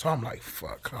 So I'm like,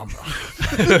 fuck. So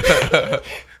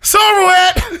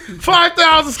what?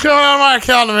 $5,000's coming out of my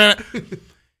account in a minute.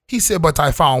 He said, but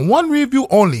I found one review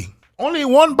only. Only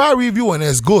one bad review and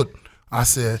it's good. I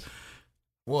said,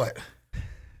 what?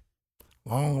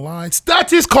 Long lines?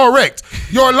 That is correct.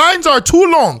 Your lines are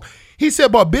too long. He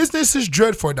said, but business is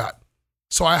dread for that.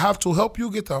 So I have to help you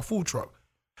get a food truck.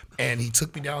 And he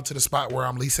took me down to the spot where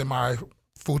I'm leasing my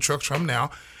food trucks from now,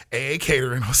 AA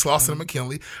Catering on Slauson and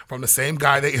McKinley, from the same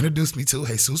guy they introduced me to,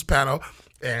 Jesus Pano.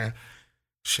 And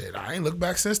shit, I ain't looked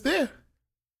back since then.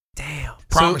 Damn.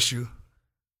 Promise you.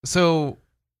 So,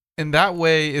 in that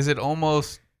way, is it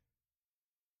almost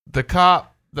the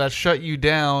cop that shut you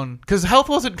down? Because health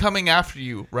wasn't coming after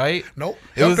you, right? Nope.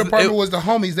 Health department was the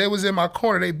homies. They was in my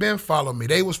corner. They been following me.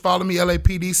 They was following me,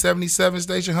 LAPD, 77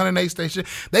 station, 108 station.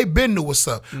 They been knew what's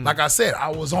up. Like I said, I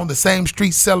was on the same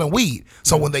street selling weed.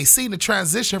 So when they see the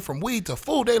transition from weed to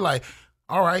food, they like,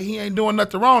 all right, he ain't doing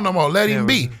nothing wrong no more. Let him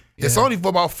be. Yeah. It's only for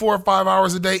about 4 or 5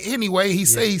 hours a day anyway. He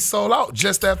say he sold out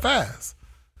just that fast.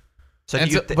 So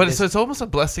it's almost a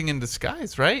blessing in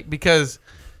disguise, right? Because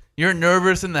you're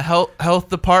nervous in the health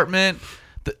department.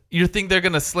 You think they're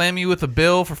going to slam you with a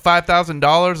bill for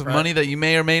 $5,000 of money that you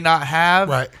may or may not have.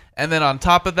 Right. And then on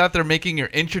top of that, they're making your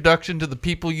introduction to the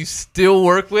people you still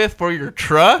work with for your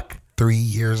truck. 3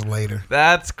 years later.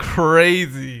 That's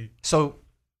crazy. So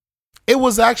it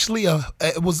was actually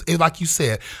like you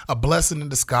said, a blessing in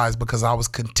disguise because I was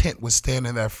content with staying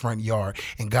in that front yard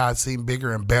and God seemed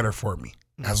bigger and better for me,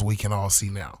 as we can all see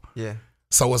now. yeah.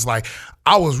 So it's like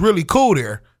I was really cool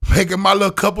there, making my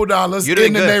little couple dollars You did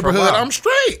in the good for a neighborhood. while.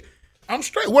 I'm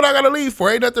straight. What I gotta leave for?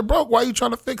 Ain't nothing broke. Why you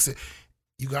trying to fix it?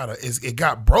 It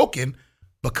got broken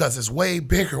because it's way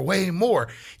bigger, way more.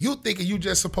 You thinking you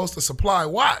just supposed to supply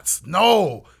watts?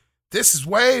 No, this is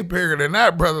way bigger than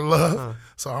that, brother love.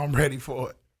 So I'm ready for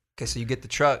it. Okay, so you get the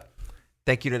truck.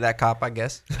 Thank you to that cop, I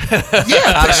guess.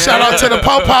 Yeah, shout out to the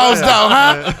po-pos though,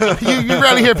 huh? You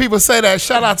rarely hear people say that.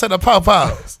 Shout out to the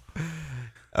po-pos.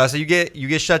 So you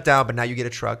get shut down, but now you get a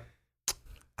truck.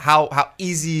 How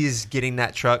easy is getting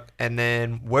that truck? And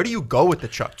then where do you go with the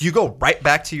truck? Do you go right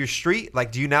back to your street?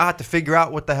 Like, do you now have to figure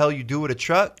out what the hell you do with a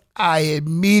truck? I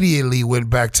immediately went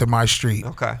back to my street.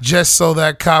 Okay. Just so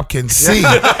that cop can see.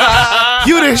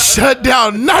 You didn't shut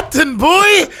down nothing,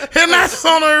 boy. And that's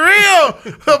on the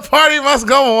real. The party must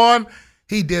go on.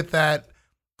 He did that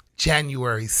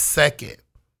January 2nd.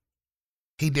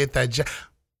 He did that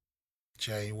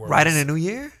January. Right in the new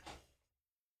year?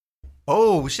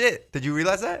 Oh, shit. Did you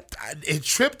realize that? It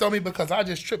tripped on me because I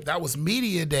just tripped. That was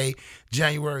Media Day,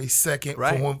 January 2nd,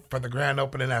 Right. for the grand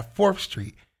opening at 4th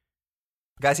Street.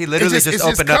 Guys, he literally just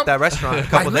opened up that restaurant a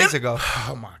couple days ago.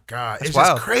 Oh, my God. That's it's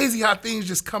wild. just crazy how things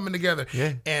just coming together.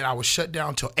 Yeah. And I was shut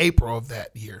down till April of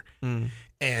that year.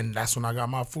 And that's when I got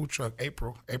my food truck,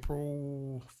 April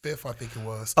 5th, I think it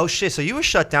was. Oh, shit. So you were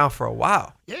shut down for a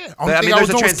while. Yeah. But, I mean, there's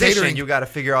a was transition. catering. You got to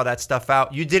figure all that stuff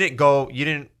out.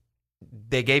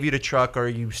 They gave you the truck or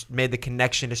you made the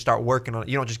connection to start working on it.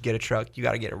 You don't just get a truck. You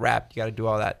got to get it wrapped. You got to do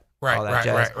all that. all that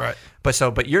jazz. Right.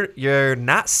 But you're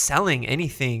not selling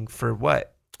anything for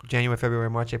what? January, February,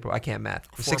 March, April. I can't math.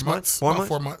 6 months? 4 months?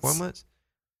 4 months. 4 months.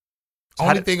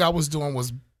 Only thing I was doing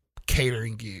was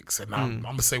catering gigs. And I'm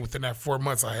going to say within that 4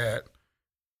 months I had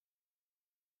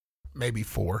maybe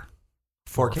four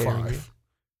Four or catering 5. gigs.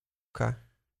 Okay.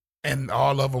 And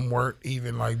all of them weren't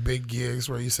even like big gigs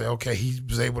where you say, okay, he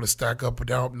was able to stack up or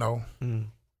down. No.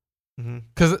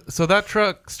 So that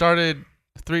truck started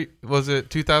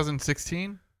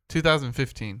 2016?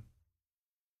 2015?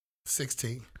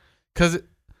 16. Because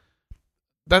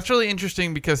that's really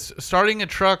interesting because starting a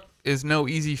truck is no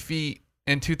easy feat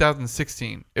in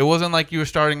 2016. It wasn't like you were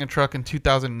starting a truck in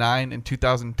 2009 and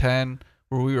 2010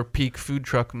 where we were peak food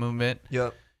truck movement.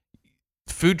 Yep.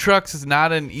 Food trucks is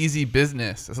not an easy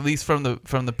business, at least from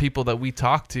the people that we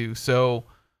talk to. So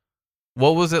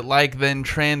what was it like then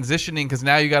transitioning? Because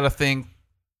now you got to think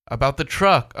about the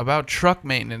truck, about truck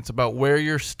maintenance, about where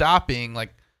you're stopping.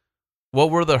 Like, what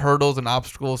were the hurdles and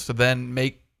obstacles to then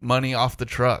make money off the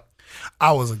truck?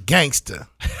 I was a gangster.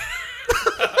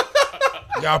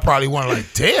 Y'all probably want to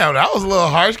like, damn, that was a little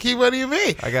harsh. Keep, what do you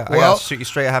mean? I got to shoot you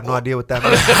straight. I have no idea what that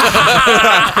means.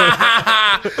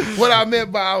 What I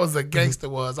meant by I was a gangster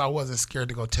was I wasn't scared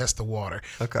to go test the water.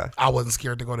 Okay. I wasn't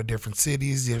scared to go to different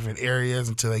cities, different areas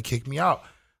until they kicked me out.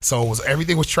 So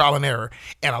everything was trial and error.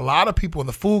 And a lot of people in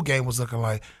the food game was looking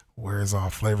like, where's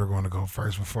our flavor going to go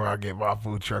first before I get my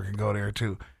food truck and go there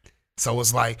too? So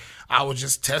it's like I was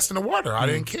just testing the water. I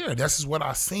didn't care. This is what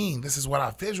I seen. This is what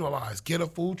I visualized. Get a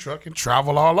food truck and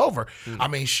travel all over. I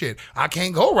mean, shit, I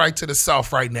can't go right to the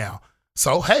south right now.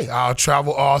 So, hey, I'll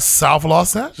travel all South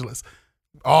Los Angeles,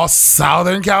 all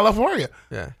Southern California.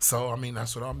 Yeah. So, I mean,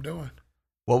 that's what I'm doing.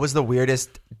 What was the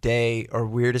weirdest day or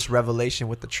weirdest revelation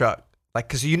with the truck? Like,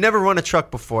 because you never run a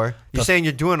truck before. You're saying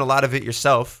you're doing a lot of it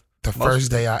yourself. The first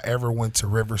day I ever went to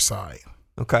Riverside.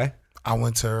 Okay. I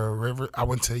went to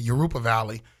Yorupa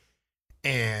Valley,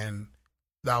 and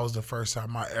that was the first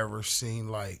time I ever seen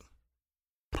like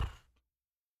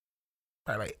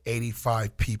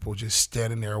 85 people just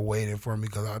standing there waiting for me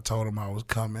because I told them I was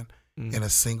coming in a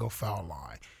single file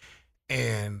line.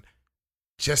 And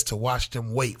just to watch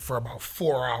them wait for about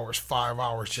 4 hours, 5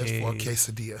 hours just for a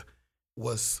quesadilla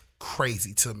was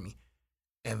crazy to me.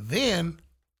 And then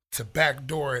to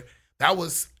backdoor it, that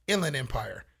was Inland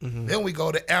Empire. Then we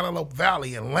go to Antelope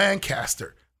Valley in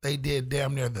Lancaster. They did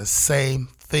damn near the same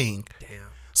thing. Damn.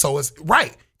 So it's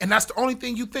right. And that's the only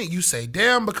thing you think. You say,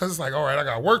 damn, because it's like, all right, I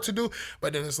got work to do.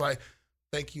 But then it's like,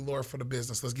 thank you, Lord, for the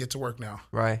business. Let's get to work now.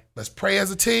 Right. Let's pray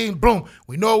as a team. Boom.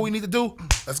 We know what we need to do.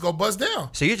 Let's go buzz down.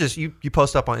 So you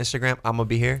post up on Instagram, I'm going to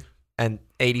be here, and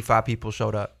 85 people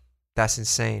showed up. That's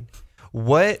insane.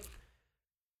 What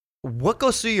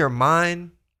goes through your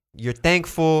mind? You're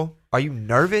thankful. Are you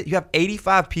nervous? You have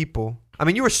 85 people. I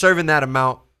mean, you were serving that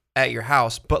amount at your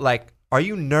house, but like, are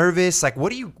you nervous? Like,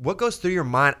 what goes through your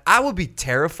mind? I would be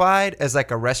terrified as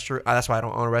like a restaurant. That's why I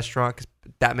don't own a restaurant, because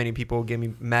that many people will give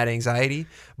me mad anxiety.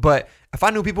 But if I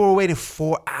knew people were waiting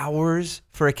 4 hours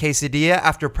for a quesadilla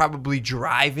after probably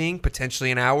driving potentially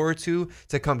an hour or two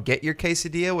to come get your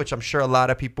quesadilla, which I'm sure a lot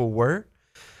of people were,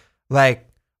 like,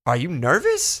 are you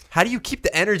nervous? How do you keep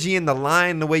the energy in the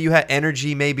line the way you had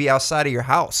energy maybe outside of your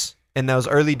house in those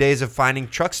early days of finding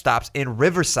truck stops in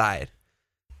Riverside?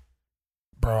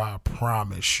 Bro, I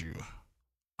promise you,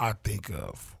 I think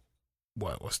of,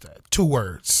 what's that? 2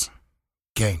 words,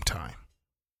 game time.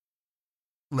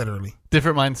 Literally.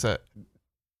 Different mindset.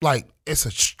 Like, it's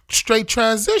a straight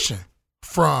transition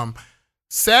from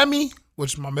Sammy,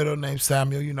 which is my middle name,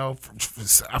 Samuel, you know.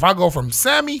 If I go from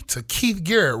Sammy to Keith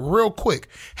Garrett real quick.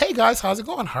 Hey, guys, how's it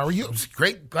going? How are you? It was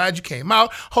great. Glad you came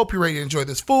out. Hope you're ready to enjoy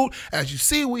this food. As you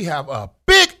see, we have a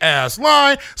big-ass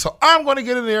line. So I'm going to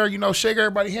get in there, you know, shake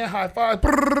everybody hand, high five,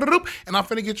 and I'm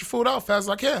finna get your food out fast as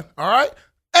I can. All right?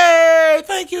 Hey,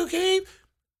 thank you, Keith.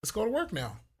 Let's go to work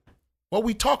now. What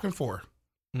we talking for?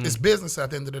 It's business at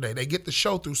the end of the day. They get the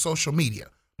show through social media.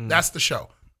 That's the show.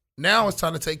 Now it's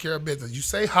time to take care of business. You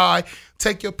say hi,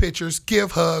 take your pictures,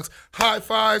 give hugs, high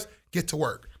fives, get to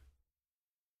work.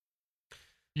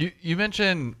 You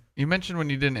mentioned when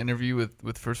you did an interview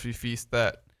with First We Feast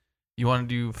that you want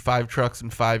to do 5 trucks in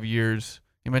 5 years.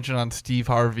 You mentioned on Steve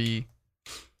Harvey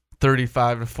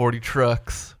 35 to 40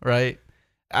 trucks, right?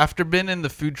 After being in the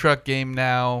food truck game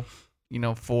now, you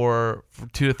know, for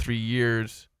 2 to 3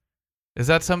 years, is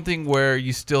that something where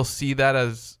you still see that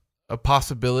as a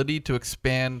possibility to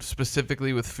expand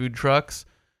specifically with food trucks?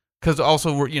 Because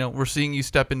also we're seeing you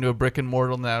step into a brick and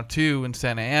mortar now too in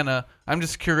Santa Ana. I'm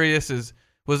just curious: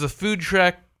 was a food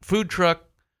truck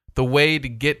the way to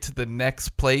get to the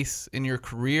next place in your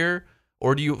career,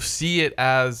 or do you see it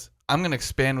as I'm going to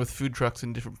expand with food trucks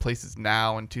in different places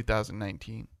now in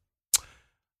 2019?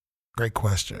 Great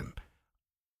question.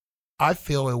 I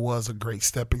feel it was a great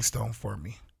stepping stone for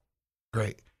me.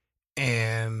 Great.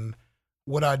 And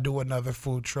would I do another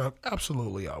food truck?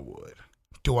 Absolutely, I would.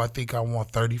 Do I think I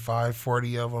want 35,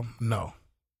 40 of them? No,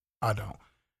 I don't.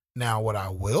 Now, what I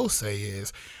will say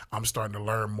is I'm starting to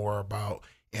learn more about,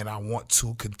 and I want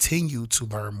to continue to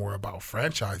learn more about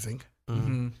franchising.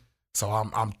 Mm-hmm. So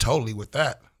I'm totally with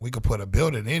that. We could put a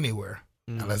building anywhere,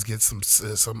 and let's get some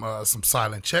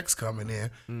silent checks coming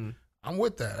in. I'm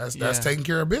with that. That's taking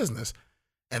care of business,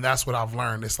 and that's what I've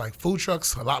learned. It's like food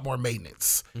trucks, a lot more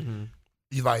maintenance.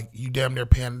 You damn near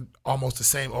paying almost the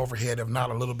same overhead, if not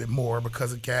a little bit more,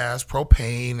 because of gas,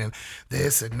 propane, and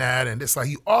this and that. And it's like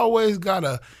you always got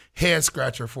a head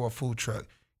scratcher for a food truck.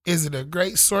 Is it a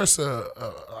great source of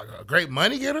a great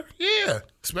money getter? Yeah,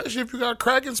 especially if you got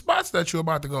cracking spots that you're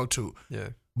about to go to. Yeah.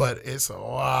 But it's a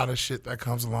lot of shit that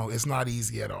comes along. It's not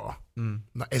easy at all,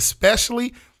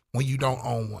 especially when you don't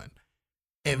own one.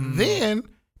 And then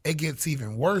it gets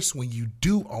even worse when you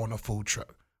do own a food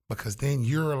truck, because then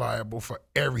you're liable for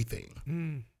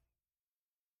everything.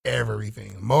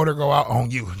 Everything. Motor go out on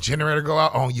you. Generator go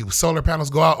out on you. Solar panels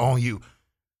go out on you.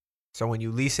 So when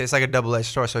you lease it, it's like a double-edged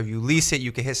sword. So if you lease it,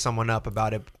 you can hit someone up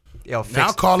about it.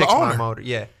 Now call the owner. My motor.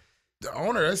 Yeah. The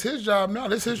owner, that's his job now.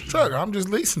 That's his truck. I'm just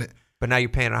leasing it. But now you're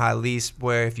paying a high lease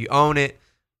where if you own it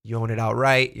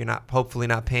outright. You're hopefully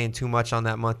not paying too much on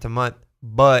that month to month.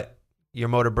 But your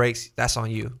motor breaks, that's on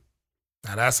you.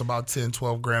 Now that's about 10,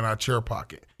 12 grand out your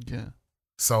pocket. Yeah.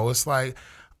 So it's like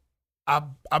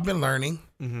I've been learning.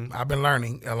 I've been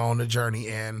learning along the journey,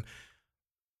 and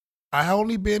I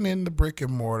only been in the brick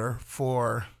and mortar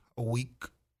for a week.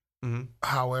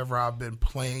 However, I've been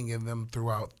playing in them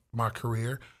throughout my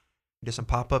career. Did some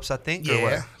pop-ups, I think?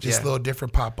 Yeah, just little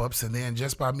different pop-ups. And then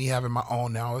just by me having my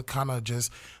own now, it kind of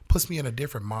just puts me in a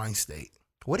different mind state.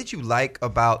 What did you like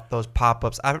about those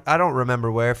pop-ups? I don't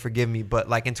remember where, forgive me, but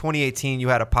like in 2018, you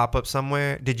had a pop-up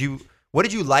somewhere. What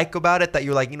did you like about it that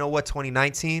you're like, you know what,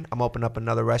 2019, I'm opening up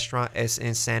another restaurant. It's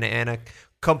in Santa Ana,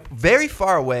 very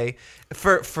far away.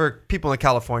 For people in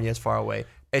California, it's far away.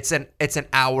 It's an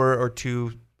hour or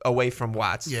two away from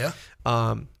Watts. Yeah.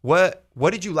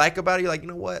 What did you like about it? You're like, you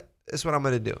know what, this is what I'm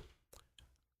going to do.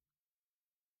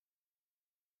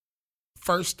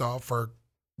 First off, for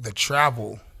the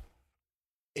travel,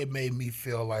 it made me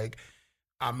feel like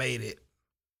I made it.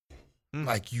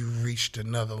 Like you reached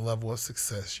another level of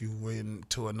success. You went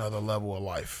to another level of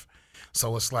life.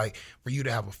 So it's like for you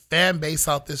to have a fan base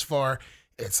out this far,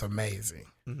 it's amazing.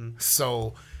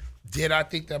 So did I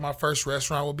think that my first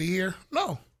restaurant would be here?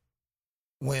 No.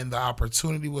 When the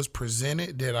opportunity was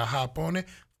presented, did I hop on it?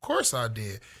 Of course I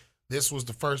did. This was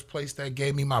the first place that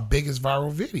gave me my biggest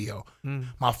viral video.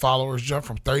 My followers jumped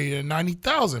from 30 to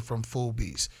 90,000 from Food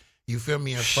Beast. You feel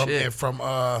me? And from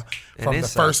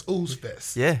the first Ooze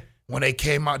Fest. Yeah. When they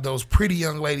came out, those pretty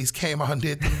young ladies came out and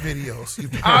did the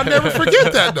videos. I'll never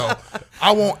forget that, though.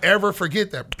 I won't ever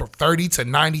forget that. From 30 to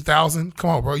 90,000. Come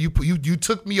on, bro. You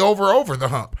took me over the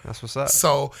hump. That's what's up.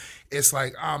 So it's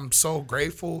like I'm so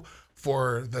grateful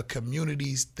for the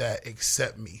communities that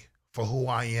accept me for who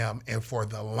I am and for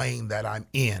the lane that I'm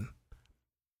in.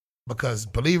 Because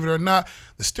believe it or not,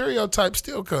 the stereotype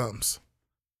still comes,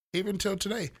 even till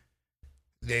today.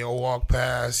 They'll walk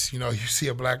past, you see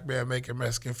a black man making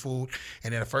Mexican food,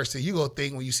 and then the first thing you go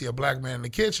think when you see a black man in the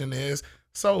kitchen is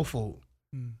soul food.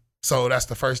 So that's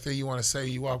the first thing you want to say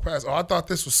when you walk past. Oh, I thought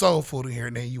this was soul food in here,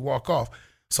 and then you walk off.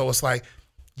 So it's like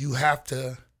you have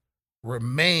to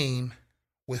remain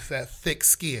with that thick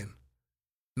skin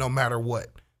no matter what,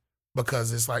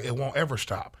 because it's like it won't ever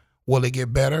stop. Will it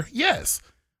get better? Yes.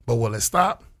 But will it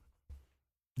stop?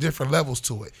 Different levels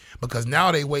to it, because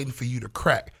now they waiting for you to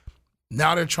crack.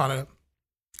 Now they're trying to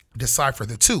decipher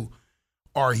the two.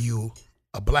 Are you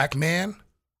a black man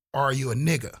or are you a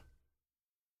nigga?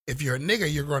 If you're a nigga,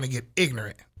 you're going to get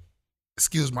ignorant,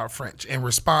 excuse my French, and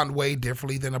respond way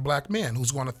differently than a black man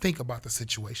who's going to think about the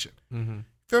situation.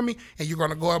 Feel me? And you're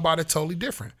going to go about it totally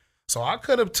different. So I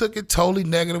could have took it totally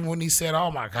negative when he said, oh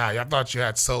my God, I thought you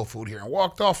had soul food here, and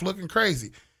walked off looking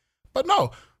crazy. But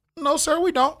no, sir,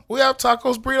 we don't. We have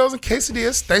tacos, burritos, and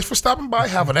quesadillas. Thanks for stopping by.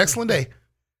 Have an excellent day.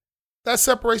 That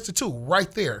separates the two right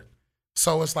there.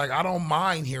 So it's like I don't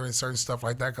mind hearing certain stuff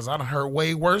like that, because I done heard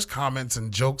way worse comments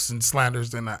and jokes and slanders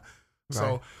than that. Right.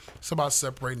 So it's about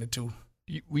separating the two.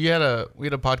 We had a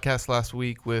podcast last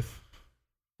week with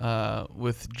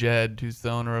Jed, who's the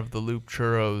owner of the Loop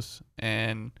Churros,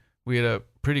 and we had a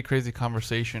pretty crazy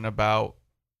conversation about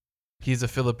he's a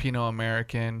Filipino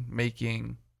American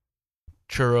making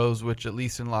churros, which at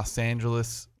least in Los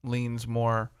Angeles leans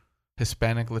more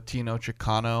Hispanic, Latino,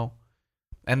 Chicano.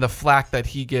 And the flack that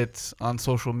he gets on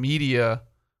social media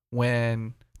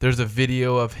when there's a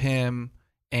video of him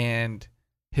and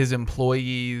his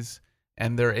employees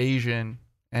and they're Asian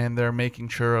and they're making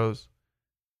churros.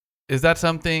 Is that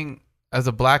something, as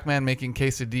a black man making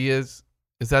quesadillas,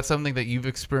 Is that something that you've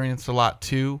experienced a lot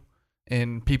too,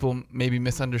 and people maybe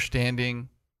misunderstanding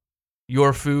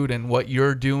your food and what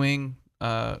you're doing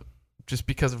just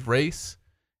because of race?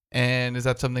 And is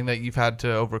that something that you've had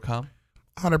to overcome?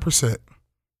 100%.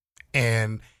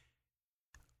 And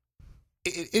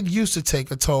it used to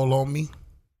take a toll on me.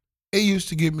 It used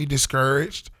to get me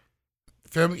discouraged.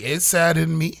 Feel me? It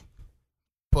saddened me.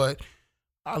 But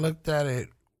I looked at it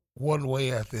one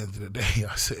way at the end of the day.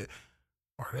 I said,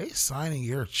 are they signing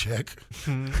your check?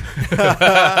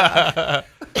 I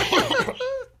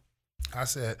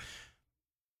said,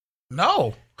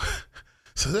 no.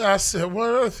 So then I said, what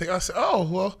other thing? I said, oh,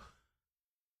 well.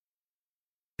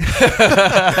 Fat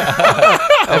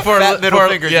middle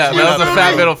finger. Yeah, that was a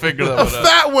fat middle finger. A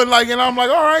fat one, like, and I'm like,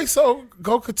 all right, so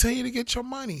go continue to get your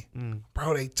money.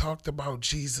 Bro, they talked about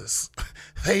Jesus.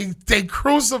 They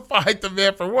crucified the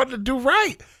man for wanting to do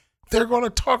right. They're going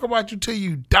to talk about you till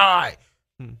you die.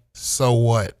 So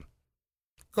what?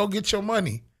 Go get your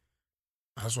money.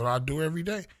 That's what I do every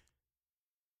day.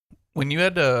 When you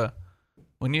had to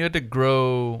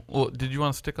grow, well, did you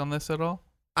want to stick on this at all?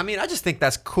 I mean, I just think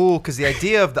that's cool because the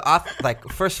idea of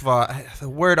first of all, the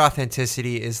word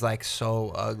authenticity is like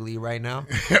so ugly right now.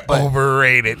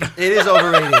 Overrated. It is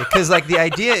overrated because like the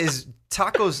idea is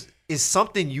tacos is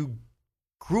something you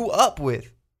grew up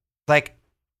with. Like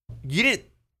you didn't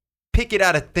pick it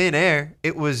out of thin air.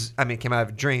 It was, I mean, it came out of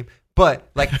a dream, but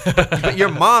like but your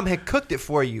mom had cooked it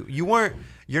for you.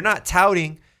 You're not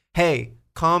touting, hey,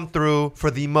 come through for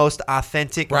the most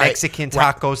authentic Mexican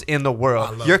tacos in the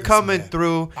world. You're coming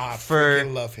through I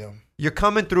love him. You're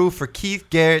coming through for Keith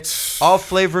Garrett's all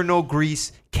flavor, no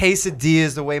grease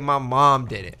quesadillas the way my mom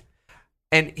did it.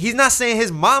 And he's not saying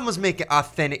his mom was making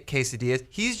authentic quesadillas.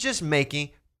 He's just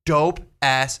making dope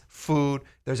ass food.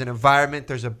 There's an environment,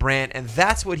 there's a brand, and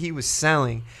that's what he was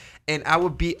selling. And I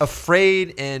would be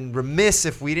afraid and remiss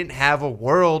if we didn't have a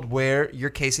world where your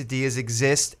quesadillas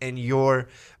exist and your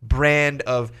brand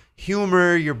of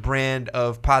humor, your brand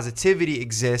of positivity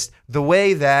exists, the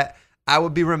way that I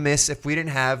would be remiss if we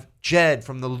didn't have Jed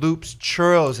from the Loops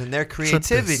Churros and their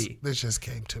creativity. This just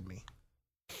came to me.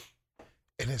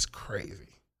 And it's crazy.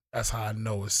 That's how I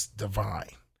know it's divine.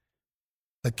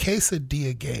 The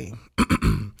quesadilla game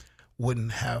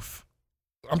wouldn't have,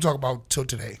 I'm talking about till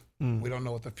today. We don't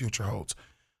know what the future holds.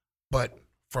 But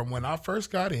from when I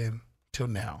first got in till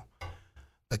now,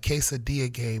 the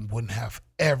quesadilla game wouldn't have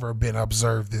ever been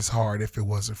observed this hard if it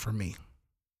wasn't for me.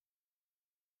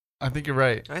 I think you're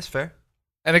right. That's fair.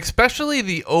 And especially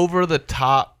the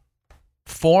over-the-top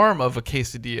form of a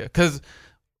quesadilla. Because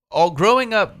all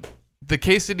growing up, the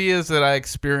quesadillas that I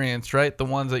experienced, right, the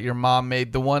ones that your mom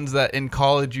made, the ones that in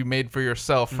college you made for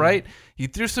yourself, right? You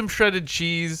threw some shredded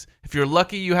cheese. If you're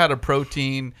lucky, you had a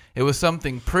protein. It was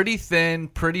something pretty thin,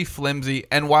 pretty flimsy,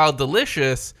 and while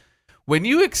delicious, when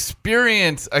you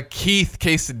experience a Keith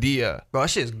quesadilla, bro, that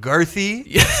shit is girthy.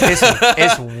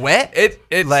 It's wet.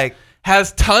 It like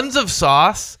has tons of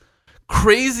sauce,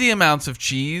 crazy amounts of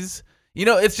cheese. You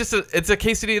know, it's a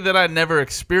quesadilla that I never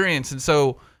experienced. And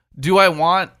so,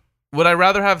 would I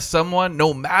rather have someone,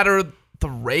 no matter the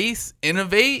race,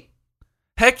 innovate?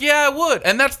 Heck yeah, I would.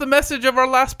 And that's the message of our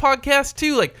last podcast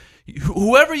too. Like,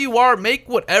 whoever you are, make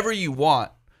whatever you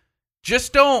want.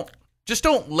 Just don't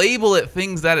label it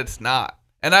things that it's not.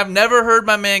 And I've never heard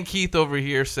my man Keith over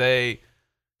here say,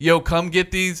 yo, come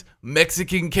get these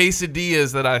Mexican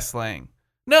quesadillas that I slang.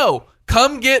 No,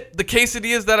 come get the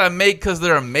quesadillas that I make because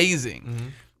they're amazing. Mm-hmm.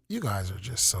 You guys are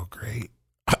just so great.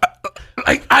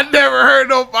 Like, I never heard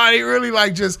nobody really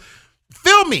like just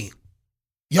feel me.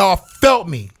 Y'all felt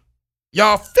me.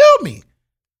 Y'all feel me.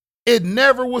 It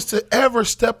never was to ever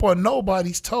step on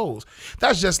nobody's toes.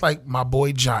 That's just like my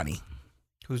boy Johnny.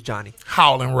 Who's Johnny?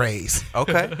 Howlin' Rays.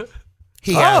 Okay.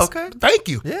 Okay. Thank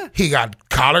you. Yeah. He got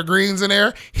collard greens in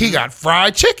there. He got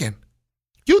fried chicken.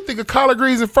 You think of collard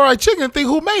greens and fried chicken and think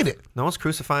who made it? No one's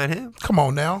crucifying him. Come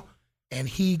on now. And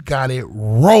he got it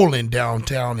rolling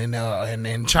downtown in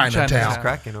Chinatown.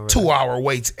 Cracking over 2-hour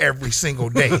waits every single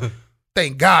day.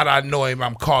 Thank God I know him.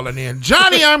 I'm calling in.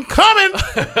 Johnny, I'm coming.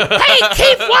 Hey,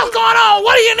 Keith, what's going on?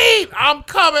 What do you need? I'm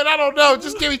coming. I don't know.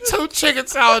 Just give me 2 chicken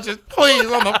sandwiches, please,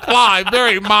 on the fly.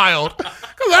 Very mild.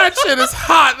 Because that shit is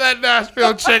hot, that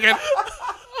Nashville chicken.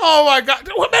 Oh, my God.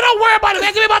 Man, don't worry about it,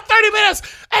 man. Give me about 30 minutes.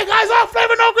 Hey, guys, all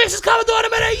flavor, no grease is coming through in a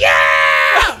minute.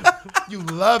 Yeah! You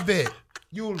love it.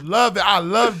 You love it. I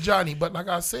love Johnny. But like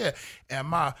I said,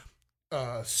 am I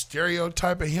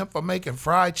stereotyping him for making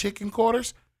fried chicken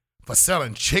quarters? For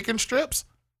selling chicken strips?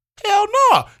 Hell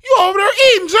no. You over there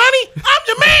eating, Johnny. I'm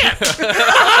your man.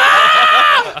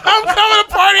 I'm coming to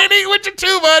party and eat with you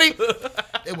too, buddy.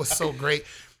 It was so great.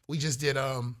 We just did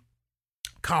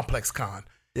Complex Con.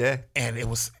 Yeah. And it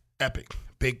was epic.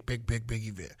 Big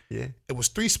event. Yeah. It was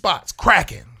 3 spots,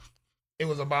 cracking. It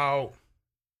was about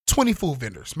 20 food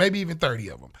vendors, maybe even 30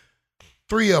 of them.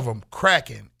 3 of them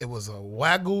cracking. It was a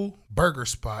Wagyu burger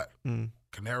spot. Can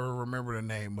never remember the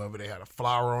name of it. They had a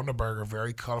flower on the burger,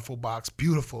 very colorful box,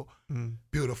 beautiful,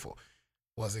 beautiful.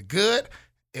 Was it good?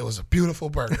 It was a beautiful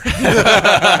burger.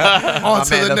 On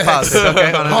to the next.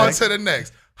 Okay, on to the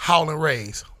next. Howlin'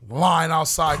 Rays, line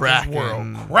outside this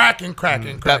world.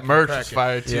 Cracking. That merch cracking. is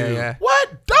fire too. Yeah.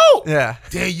 What? Dope. Yeah.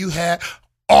 Then you had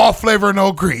all flavor,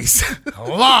 no grease.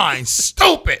 Line,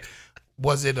 stupid.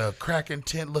 Was it a cracking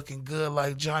tent looking good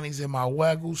like Johnny's in my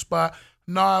Wagyu spot?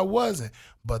 No, it wasn't.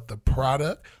 But the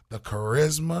product, the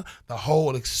charisma, the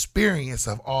whole experience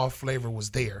of all flavor was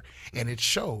there. And it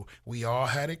showed. We all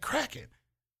had it cracking.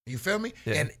 You feel me?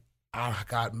 Yeah. And I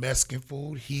got Mexican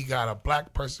food. He got a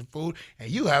black person food. And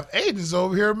you have Asians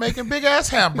over here making big-ass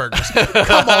hamburgers.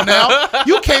 Come on now.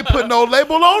 You can't put no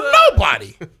label on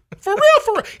nobody. For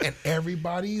real. And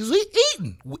everybody's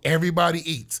eating.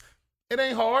 Everybody eats. It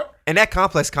ain't hard. And that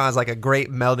Complex Con is like a great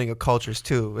melding of cultures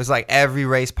too. It's like every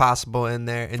race possible in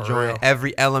there, enjoying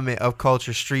every element of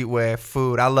culture, streetwear,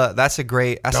 food.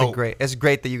 It's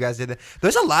great that you guys did that.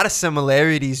 There's a lot of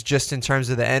similarities just in terms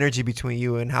of the energy between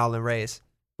you and Howlin' Rays.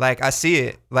 Like, I see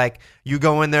it. Like, you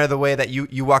go in there the way that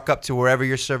you walk up to wherever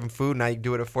you're serving food. Now you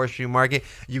do it at 4th Street Market.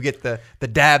 You get the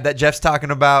dab that Jeff's talking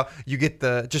about. You get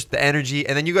just the energy.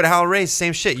 And then you go to Howlin' Rays,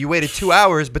 same shit. You waited 2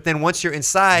 hours, but then once you're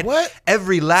inside,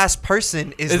 every last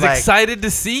person is like, excited to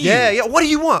see you. Yeah. What do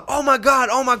you want? Oh my God.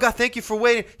 Thank you for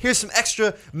waiting. Here's some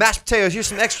extra mashed potatoes. Here's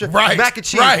some extra mac and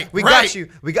cheese. We got you.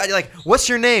 Like, what's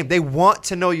your name? They want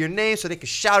to know your name so they can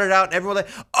shout it out. And everyone like,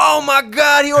 oh my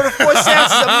God, he ordered 4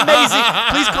 sandwiches. Amazing.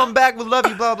 Please come back. We love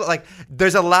you. Blah, blah. Like,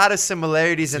 there's a lot of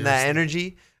similarities in that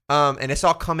energy. And it's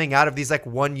all coming out of these like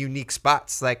one unique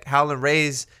spots. Like, Howlin'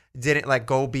 Rays didn't like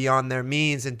go beyond their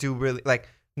means and do really like,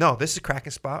 no, this is a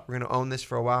cracking spot. We're going to own this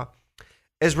for a while.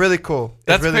 It's really cool.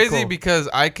 That's really crazy cool. because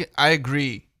I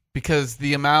agree, because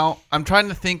the amount, I'm trying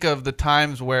to think of the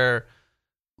times where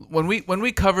when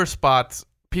we cover spots,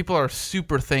 people are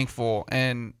super thankful,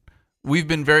 and we've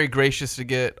been very gracious to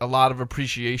get a lot of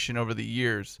appreciation over the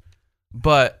years.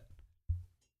 But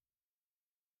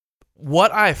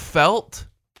what I felt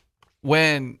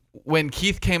when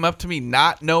Keith came up to me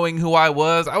not knowing who I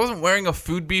wasn't wearing a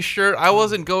Food Beast shirt. I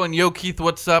wasn't going, yo, Keith,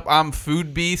 what's up? I'm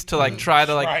Food Beast, to like try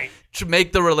to like to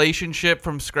make the relationship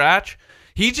from scratch.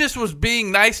 He just was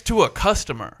being nice to a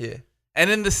customer. Yeah. And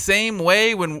in the same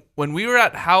way, when we were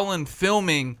at Howlin'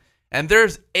 filming and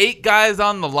there's 8 guys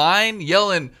on the line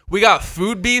yelling, we got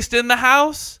Food Beast in the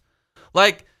house,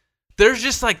 like, there's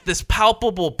just like this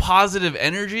palpable positive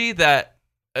energy that,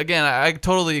 again, I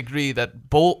totally agree that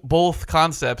both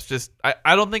concepts just,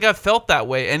 I don't think I've felt that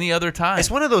way any other time.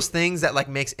 It's one of those things that like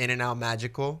makes In-N-Out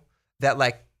magical, that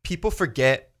like people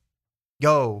forget,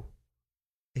 yo,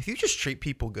 if you just treat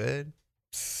people good,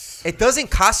 it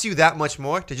doesn't cost you that much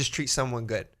more to just treat someone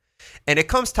good. And it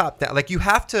comes top down. Like, you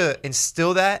have to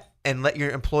instill that and let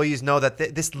your employees know that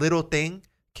this little thing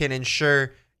can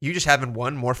ensure you just having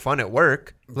more fun at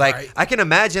work. Like, I can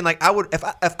imagine, like, I would,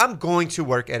 if I'm going to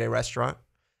work at a restaurant,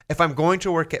 if I'm going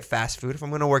to work at fast food, if I'm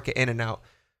going to work at In-N-Out,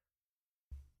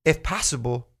 if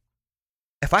possible,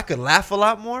 if I could laugh a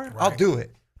lot more, I'll do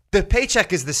it. The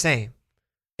paycheck is the same.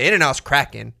 In-N-Out's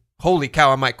cracking. Holy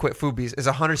cow, I might quit Food Beast. It's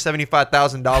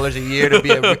 $175,000 a year to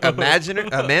be a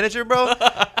manager, bro.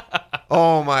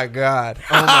 Oh my God.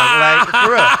 Like,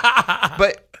 for real.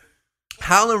 But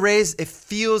Howlin' Rays, it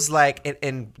feels like,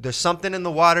 and there's something in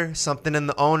the water, something in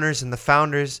the owners and the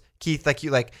founders, Keith,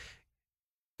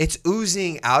 it's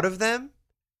oozing out of them.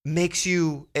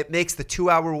 It makes the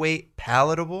 2-hour wait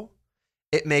palatable.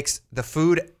 It makes the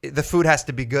food has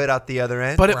to be good out the other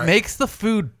end. But it makes the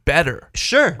food better.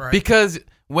 Sure. Right. Because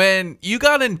when you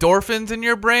got endorphins in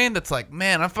your brain that's like,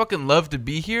 man, I fucking love to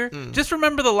be here. Just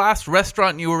remember the last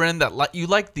restaurant you were in that you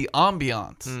liked the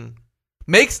ambiance.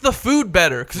 Makes the food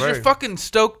better because you're fucking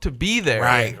stoked to be there.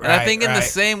 And I think in the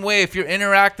same way, if you're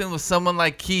interacting with someone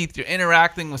like Keith, you're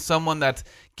interacting with someone that's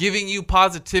giving you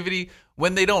positivity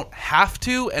when they don't have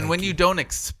to and when you don't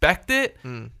expect it.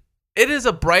 It is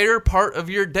a brighter part of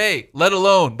your day, let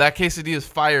alone that quesadilla is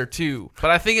fire too.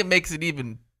 But I think it makes it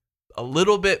even a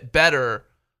little bit better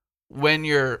when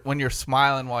you're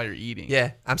smiling while you're eating.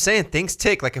 Yeah, I'm saying things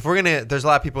tick. Like, if we're gonna, there's a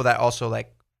lot of people that also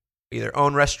like either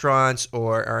own restaurants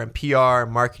or are in PR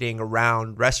marketing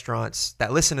around restaurants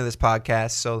that listen to this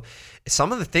podcast. So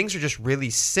some of the things are just really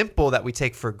simple that we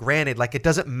take for granted. Like, it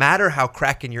doesn't matter how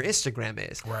cracking your Instagram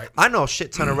is. Right. I know a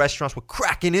shit ton of restaurants with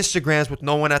cracking Instagrams with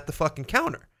no one at the fucking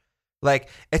counter. Like,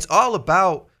 it's all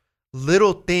about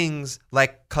little things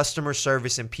like customer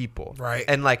service and people. Right.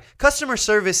 And like customer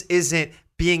service isn't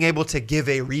being able to give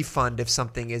a refund if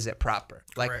something isn't proper.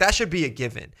 Like Correct. that should be a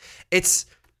given. It's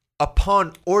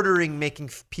upon ordering, making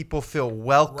people feel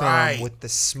welcome Right. with the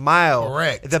smile.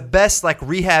 Correct. The best like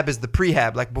rehab is the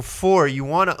prehab. Like before, you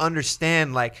want to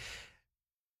understand like,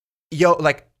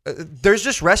 there's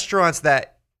just restaurants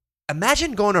that,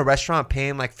 imagine going to a restaurant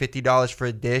paying like $50 for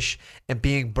a dish and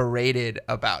being berated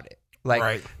about it. Like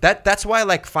Right. that's why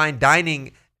like fine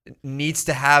dining needs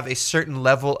to have a certain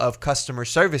level of customer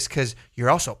service, because you're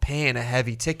also paying a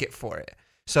heavy ticket for it.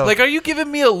 So Like, are you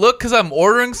giving me a look because I'm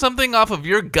ordering something off of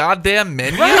your goddamn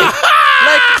menu?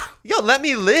 like, let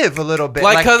me live a little bit.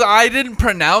 Like, because I didn't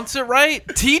pronounce it right?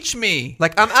 Teach me.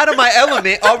 like I'm out of my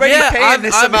element already paying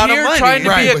this I'm amount of here money. trying to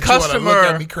Right, be a but you wanna customer. look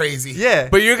at me crazy. Yeah.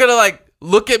 But you're going to, like,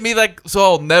 look at me like, so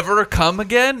I'll never come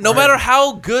again? No matter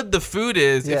how good the food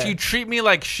is, if Yeah. you treat me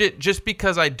like shit just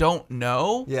because I don't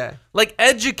know, Yeah. like,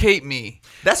 educate me.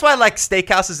 That's why like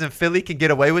steakhouses in Philly can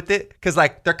get away with it, because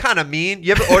like they're kind of mean.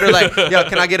 You ever order like, yo,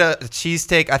 can I get a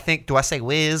cheesesteak? I think, do I say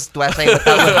whiz? Do I say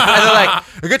without whiz? And they're like,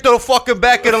 get to the fucking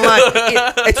back of the line.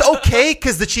 It's okay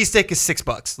because the cheesesteak is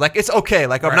 $6. Like it's okay.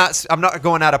 Like I'm not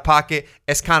going out of pocket.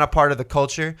 It's kind of part of the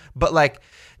culture. But like,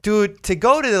 dude, to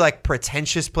go to like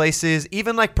pretentious places,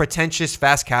 even like pretentious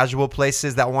fast casual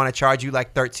places that want to charge you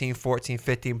like $13, $14,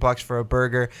 $15 for a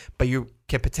burger, but you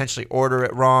can potentially order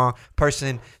it wrong.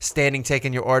 Person standing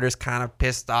taking your orders kind of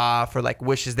pissed off, or like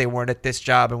wishes they weren't at this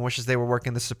job and wishes they were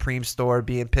working the Supreme store,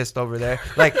 being pissed over there.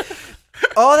 Like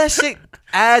all that shit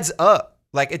adds up.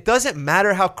 Like it doesn't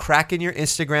matter how cracking your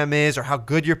Instagram is or how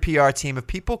good your PR team. If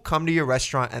people come to your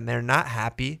restaurant and they're not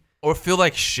happy, Or feel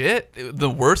like shit, the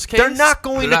worst case, they're not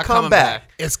going to come coming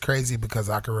back. It's crazy because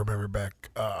I can remember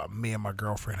back, me and my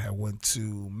girlfriend had went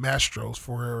to Mastro's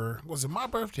for, was it my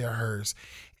birthday or hers?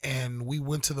 And we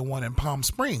went to the one in Palm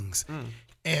Springs.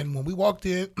 And when we walked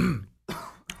in,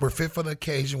 we're fit for the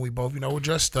occasion. We both, we're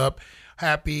dressed up,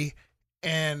 happy.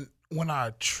 And when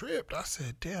I tripped, I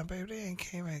said, damn, baby, they ain't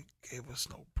came and gave us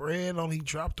no bread, only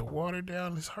dropped the water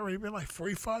down. It's already been like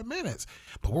 45 minutes.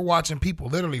 But we're watching people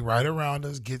literally right around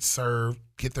us get served,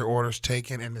 get their orders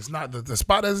taken, and it's not, the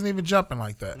spot isn't even jumping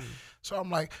like that. So I'm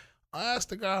like, I asked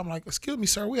the guy, I'm like, excuse me,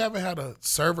 sir, we haven't had a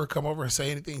server come over and say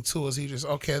anything to us. He just,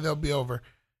 okay, they'll be over.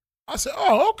 I said,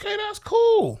 oh, okay, that's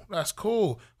cool. That's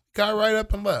cool. Guy right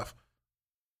up and left.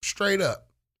 Straight up.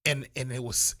 And it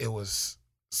was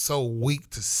so weak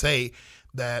to say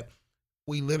that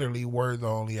we literally were the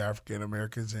only African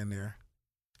Americans in there.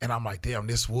 And I'm like, damn,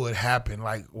 this would happen.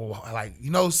 Like,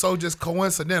 well, so just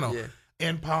coincidental. Yeah.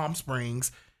 In Palm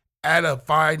Springs at a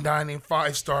fine dining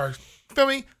 5-star, feel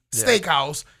me?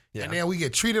 Steakhouse. Yeah. And then we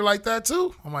get treated like that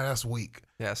too. I'm like, that's weak.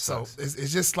 Yeah, So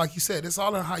it's just like you said, it's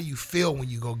all in how you feel when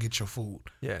you go get your food.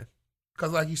 yeah.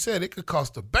 Because like you said, it could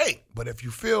cost a bank. But if you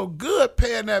feel good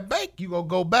paying that bank, you going to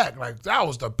go back. Like, that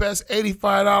was the best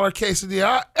 $85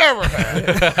 quesadilla I ever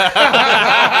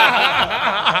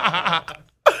had.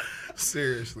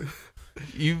 Seriously.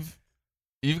 You've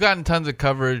gotten tons of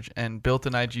coverage and built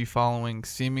an IG following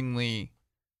seemingly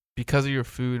because of your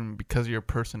food and because of your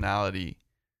personality.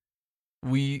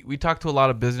 We talk to a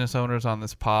lot of business owners on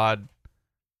this pod.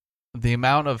 The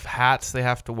amount of hats they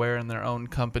have to wear in their own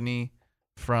company,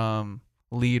 from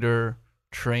leader,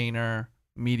 trainer,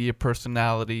 media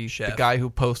personality, Chef. the guy who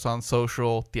posts on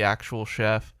social, the actual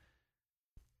chef.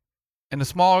 In a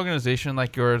small organization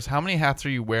like yours, how many hats are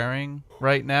you wearing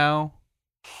right now?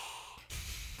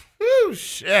 Oh,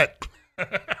 shit.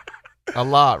 A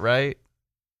lot, right?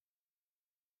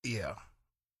 Yeah.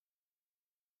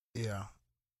 Yeah.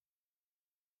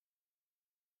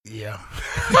 Yeah.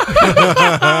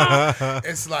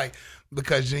 It's like,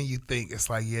 because then you think, it's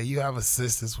like, yeah, you have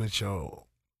assistants with your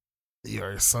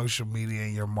social media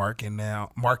and your marketing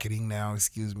now,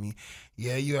 excuse me.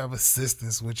 Yeah, you have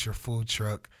assistants with your food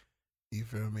truck. You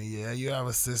feel me? Yeah, you have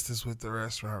assistants with the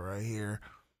restaurant right here.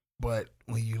 But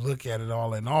when you look at it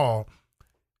all in all,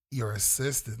 your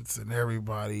assistants and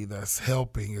everybody that's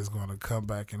helping is going to come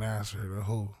back and answer to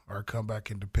who, or come back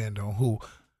and depend on who.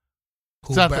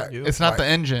 It's not the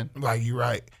engine. Like, you're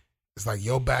right. It's like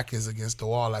your back is against the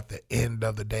wall at the end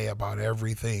of the day about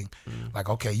everything. Like,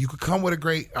 okay, you could come with a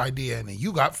great idea and then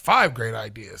you got 5 great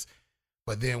ideas.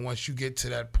 But then once you get to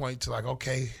that point to like,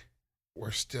 okay, we're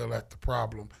still at the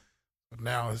problem. But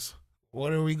now it's,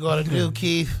 what are we going to do,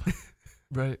 Keith?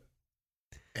 Right.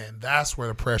 And that's where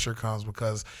the pressure comes,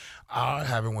 because I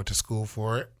haven't went to school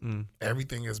for it.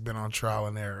 Everything has been on trial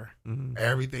and error.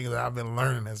 Everything that I've been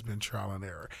learning has been trial and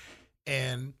error.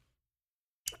 And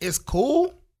it's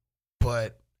cool,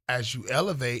 but as you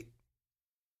elevate,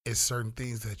 it's certain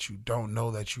things that you don't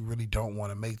know that you really don't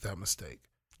want to make that mistake.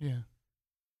 Yeah.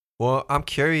 Well, I'm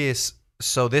curious.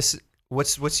 So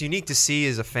what's unique to see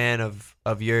as a fan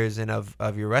of yours and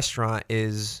of your restaurant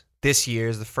is this year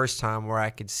is the first time where I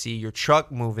could see your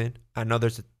truck moving. I know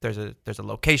there's a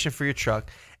location for your truck.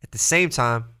 At the same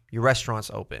time, your restaurant's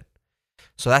open.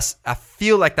 So I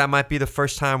feel like that might be the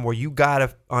first time where you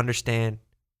gotta understand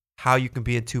how you can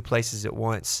be in two places at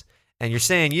once. And you're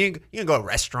saying you can go to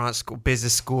restaurant school,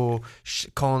 business school,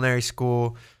 culinary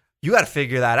school. You got to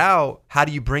figure that out. How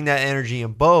do you bring that energy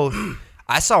in both?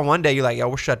 I saw one day you're like, yo,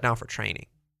 we're shut down for training.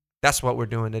 That's what we're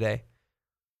doing today.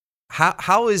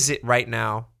 How is it right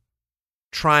now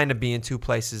trying to be in two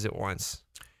places at once?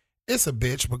 It's a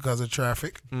bitch because of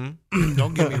traffic. Mm-hmm.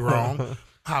 Don't get me wrong.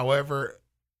 However,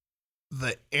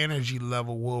 the energy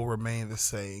level will remain the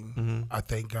same. Mm-hmm. I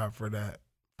thank God for that,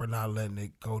 for not letting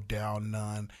it go down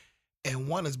none. And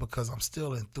one is because I'm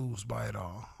still enthused by it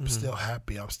all. I'm still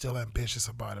happy. I'm still ambitious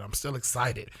about it. I'm still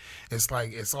excited. It's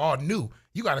like it's all new.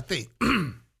 You got to think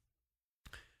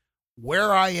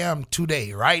where I am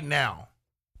today, right now,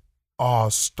 all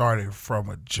started from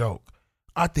a joke.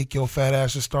 I think your fat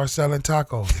ass should start selling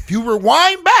tacos. If you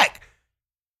rewind back,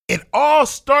 it all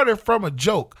started from a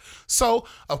joke. So,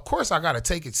 of course, I got to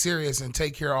take it serious and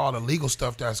take care of all the legal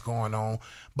stuff that's going on.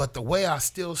 But the way I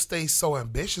still stay so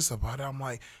ambitious about it, I'm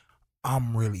like,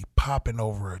 I'm really popping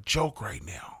over a joke right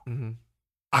now. Mm-hmm.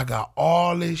 I got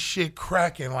all this shit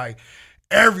cracking. Like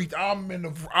I'm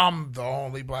the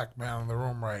only black man in the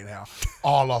room right now,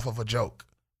 all off of a joke.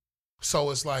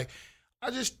 So it's like, I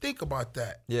just think about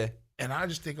that. Yeah. And I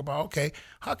just think about, okay,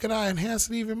 how can I enhance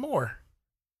it even more?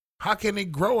 How can it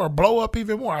grow or blow up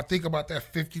even more? I think about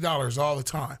that $50 all the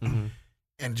time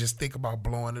and just think about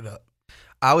blowing it up.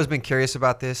 I always been curious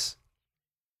about this.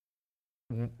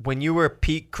 When you were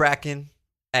peak cracking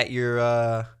at your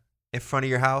in front of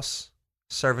your house,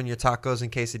 serving your tacos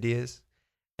and quesadillas,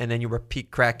 and then you were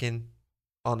peak cracking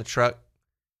on the truck,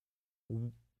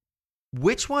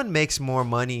 which one makes more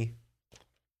money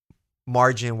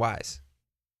margin wise?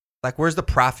 Like, where's the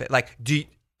profit? Like,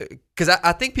 because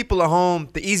I think people at home,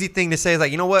 the easy thing to say is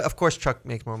like, you know what? Of course, truck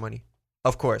makes more money.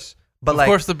 Of course. But of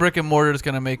course, the brick and mortar is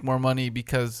going to make more money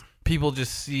because people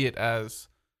just see it as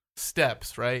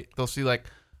steps, right? They'll see like,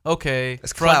 okay,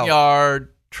 it's front clout.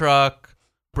 yard, truck,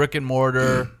 brick and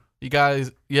mortar. You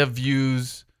have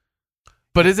views.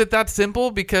 But is it that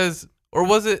simple? Because, or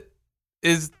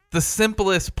is the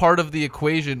simplest part of the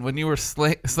equation when you were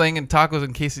slanging tacos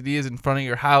and quesadillas in front of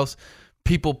your house,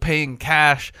 people paying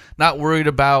cash, not worried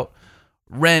about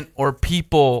rent or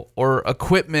people or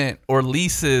equipment or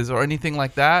leases or anything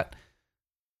like that?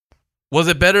 Was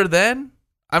it better then?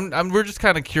 We're just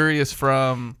kind of curious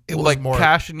from more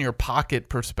cash in your pocket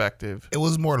perspective. It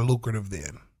was more lucrative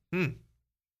then.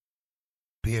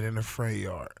 Being in the front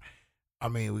yard. I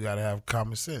mean, we got to have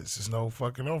common sense. There's no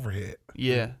fucking overhead.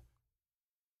 Yeah.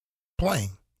 Plain.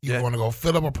 You want to go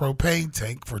fill up a propane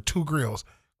tank for 2 grills.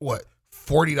 What,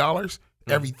 $40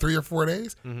 every 3 or 4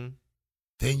 days? Mm-hmm.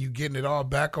 Then you getting it all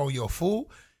back on your food.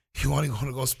 You only want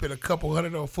to go spend a couple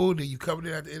hundred on food. Then you coming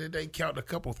in at the end of the day counting a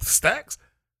couple stacks.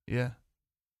 Yeah.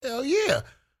 Hell yeah.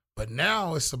 But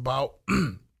now it's about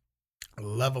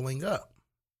leveling up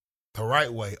the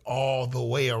right way, all the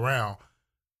way around.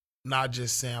 Not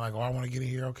just saying like, oh, I want to get in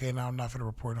here. Okay, now I'm not going to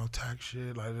report no tax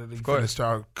shit. Like, you're going to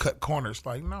start cut corners.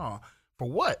 Like, no. For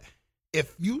what?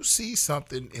 If you see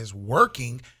something is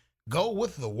working, go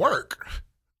with the work.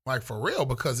 Like, for real,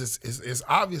 because it's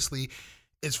obviously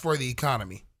it's for the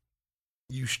economy.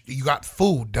 You got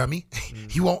food, dummy.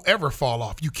 You won't ever fall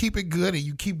off. You keep it good and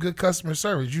you keep good customer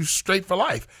service. You straight for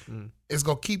life. It's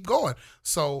going to keep going.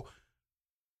 So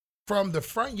from the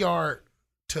front yard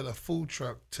to the food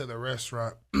truck to the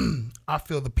restaurant, I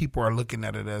feel the people are looking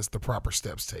at it as the proper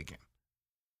steps taken.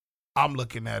 I'm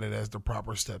looking at it as the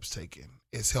proper steps taken.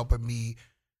 It's helping me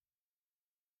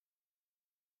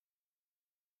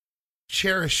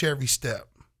cherish every step,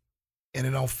 and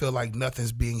it don't feel like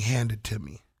nothing's being handed to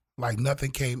me. Like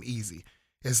nothing came easy.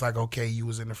 It's like, okay, you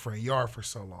was in the front yard for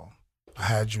so long. I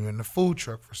had you in the food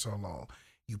truck for so long.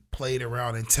 You played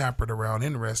around and tampered around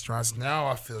in restaurants. Now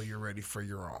I feel you're ready for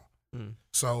your own.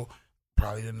 So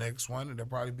probably the next one, there'll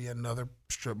probably be another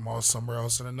strip mall somewhere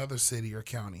else in another city or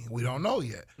county. We don't know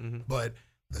yet. But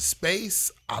the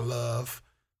space, I love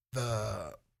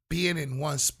the being in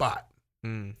one spot.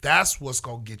 That's what's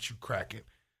going to get you cracking.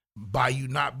 By you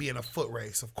not being a foot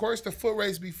race. Of course, the foot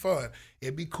race be fun.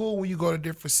 It'd be cool when you go to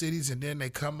different cities and then they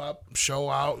come up, show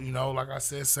out, like I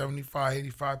said, 75,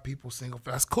 85 people single.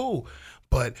 That's cool.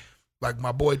 But like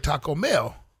my boy Taco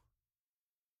Mel,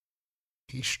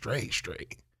 he's straight.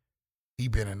 He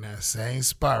been in that same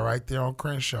spot right there on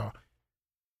Crenshaw.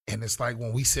 And it's like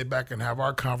when we sit back and have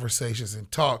our conversations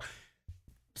and talk,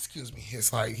 excuse me,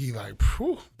 it's like he like,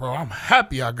 bro, I'm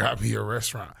happy I got me a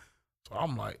restaurant. So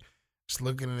I'm like, just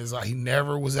looking at his eye. He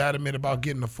never was adamant about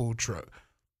getting a food truck.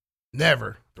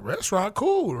 Never. The restaurant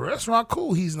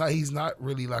cool. He's not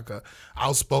really like a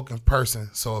outspoken person.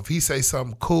 So if he say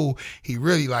something cool, he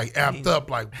really like amped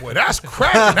up like, boy, that's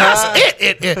cracking. That's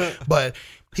it. But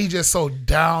he just so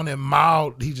down and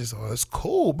mild. He just, it's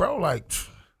cool, bro. Like,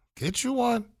 get you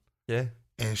one. Yeah.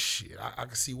 And shit, I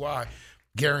can see why.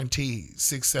 Guaranteed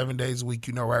 6-7 days a week,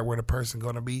 you know right where the person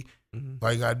gonna be. Mm-hmm.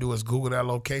 All you gotta do is Google that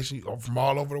location from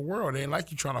all over the world. It ain't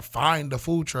like you trying to find the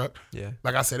food truck. Yeah.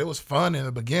 Like I said, it was fun in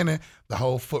the beginning, the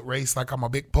whole foot race, like I'm a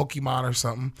big Pokemon or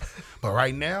something. But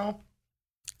right now,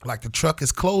 like the truck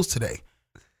is closed today.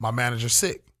 My manager's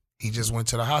sick. He just went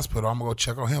to the hospital. I'm gonna go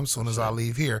check on him as soon as I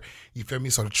leave here. You feel me?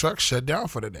 So the truck shut down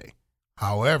for the day.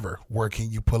 However, where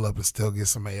can you pull up and still get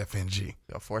some AFNG?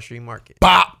 The 4th Street Market.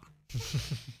 Bop!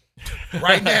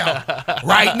 Right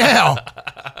now.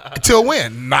 Until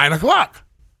when? 9 o'clock.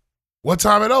 What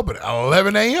time it open?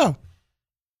 11 a.m.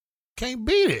 Can't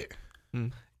beat it.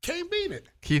 Can't beat it.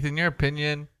 Keith, in your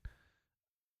opinion,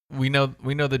 we know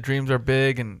the dreams are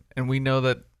big and we know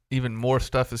that even more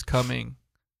stuff is coming.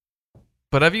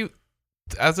 But have you,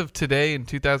 as of today in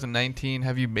 2019,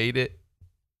 have you made it?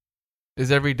 Is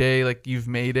every day like you've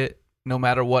made it no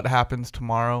matter what happens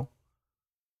tomorrow?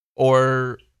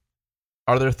 Or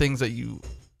are there things that you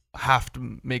have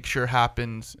to make sure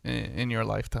happens in your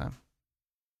lifetime?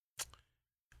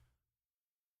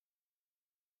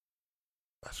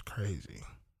 That's crazy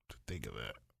to think of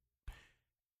that.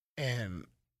 And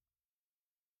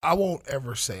I won't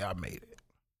ever say I made it.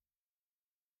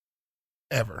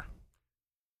 Ever.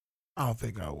 I don't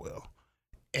think I will.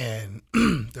 And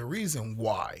the reason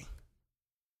why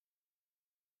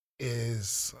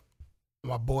is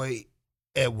my boy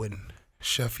Edwin,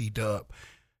 Chef E-Dub,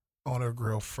 owner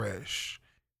Grill Fresh.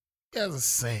 He has a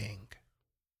saying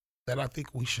that I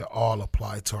think we should all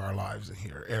apply to our lives in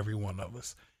here, every one of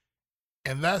us.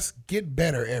 And that's get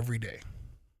better every day.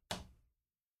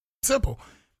 Simple.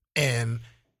 And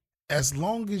as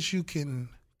long as you can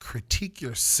critique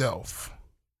yourself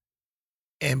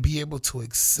and be able to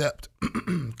accept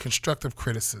constructive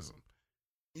criticism,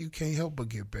 you can't help but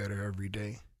get better every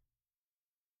day.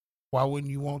 Why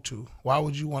wouldn't you want to? Why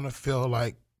would you want to feel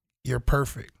like you're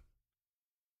perfect?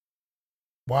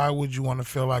 Why would you want to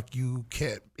feel like you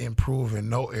can't improve in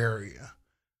no area?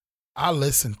 I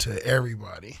listen to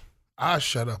everybody. I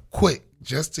shut up quick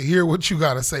just to hear what you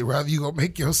got to say. Rather you going to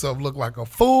make yourself look like a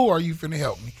fool or you finna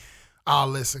help me. I'll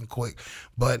listen quick.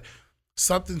 But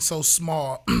something so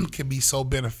small can be so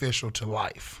beneficial to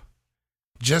life.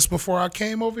 Just before I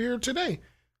came over here today,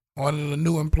 one of the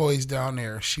new employees down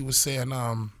there, she was saying,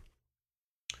 I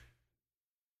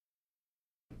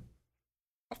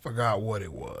forgot what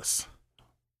it was,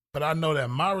 but I know that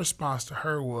my response to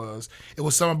her was, it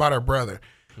was something about her brother.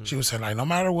 She was saying, like, no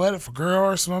matter what, if a girl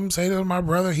or something say to my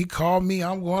brother, he called me,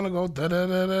 I'm going to go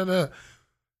da-da-da-da-da.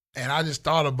 And I just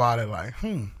thought about it like,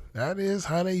 that is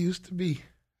how they used to be.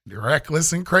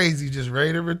 Reckless and crazy, just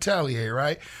ready to retaliate,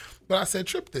 right? But I said,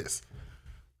 trip this.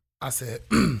 I said,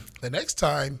 the next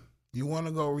time you want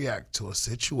to go react to a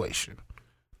situation,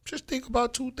 just think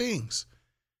about two things.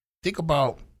 Think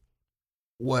about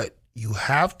what you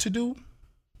have to do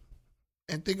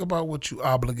and think about what you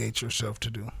obligate yourself to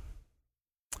do.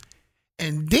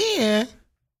 And then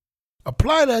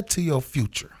apply that to your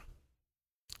future.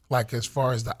 Like as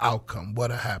far as the outcome,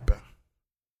 what'll happen.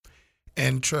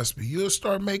 And trust me, you'll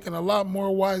start making a lot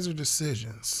more wiser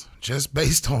decisions just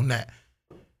based on that.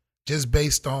 Just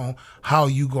based on how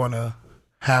you gonna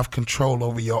have control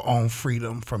over your own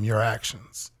freedom from your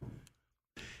actions.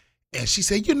 And she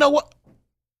said, you know what?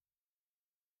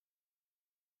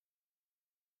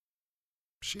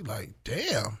 She like,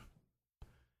 damn.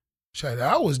 She like,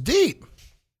 that was deep.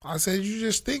 I said, you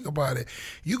just think about it.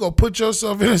 You gonna put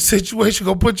yourself in a situation,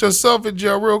 gonna put yourself in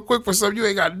jail real quick for something you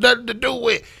ain't got nothing to do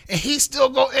with. And he's still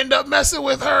gonna end up messing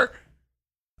with her.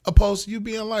 Opposed to you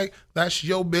being like, that's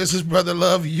your business, brother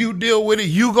love. You deal with it.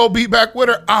 You go be back with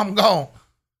her. I'm gone.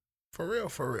 For real,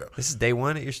 for real. This is day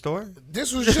one at your store?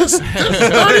 This was just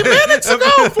 30 minutes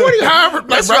ago, 40, however. Like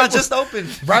Restaurant just opened.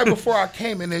 Right before I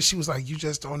came in there, she was like, you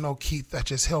just don't know, Keith. That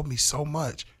just helped me so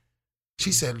much.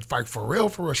 She said, like, for real,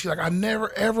 for real. She's like, I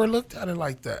never, ever looked at it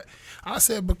like that. I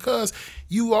said, because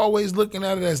you always looking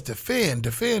at it as defend.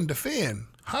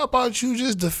 How about you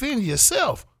just defend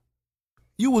yourself?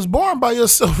 You was born by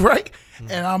yourself, right?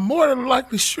 Mm-hmm. And I'm more than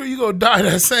likely sure you're going to die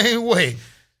that same way.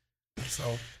 So,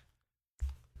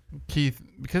 Keith,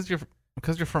 because you're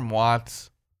because you're from Watts,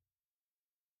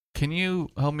 can you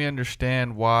help me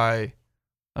understand why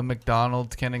a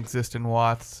McDonald's can exist in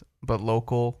Watts but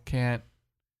local can't?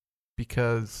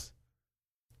 Because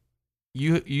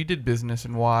you did business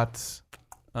in Watts.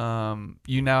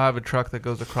 You now have a truck that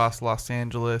goes across Los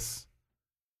Angeles,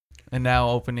 and now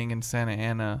opening in Santa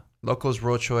Ana. Local's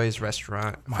Roy's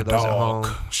restaurant. My for those dog.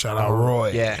 at home. Shout out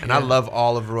Roy. Yeah, and I love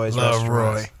all of Roy's restaurants.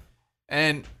 Roy.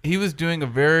 And he was doing a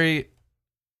very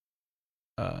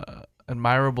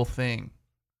admirable thing,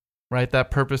 right? That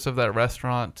purpose of that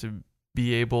restaurant to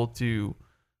be able to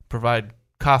provide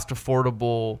cost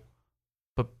affordable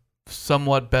but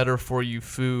somewhat better for you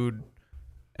food,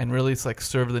 and really it's like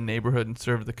serve the neighborhood and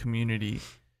serve the community.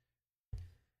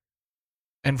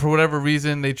 And for whatever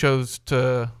reason, they chose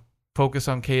to focus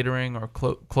on catering or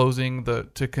closing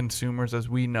to consumers as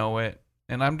we know it.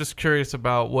 And I'm just curious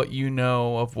about what you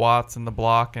know of Watts and the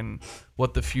block and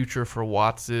what the future for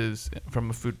Watts is from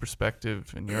a food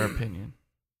perspective, in your opinion.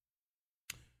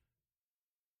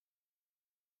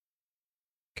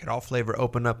 Could All Flavor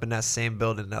open up in that same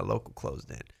building that Local closed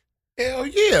in? Hell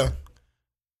yeah.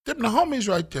 Them the homies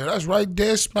right there. That's right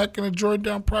there smack in the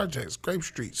Jordan Projects, Grape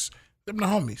Streets. Them the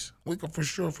homies. We can for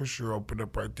sure open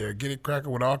up right there. Get it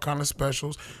cracking with all kind of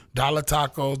specials. $1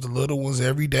 tacos, the little ones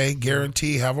every day.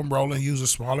 Guarantee. Have them rolling. Use a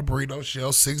smaller burrito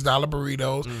shell. $6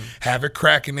 burritos. Have it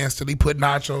cracking instantly. Put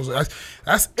nachos.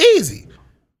 That's easy.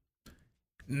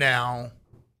 Now,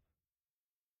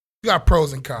 you got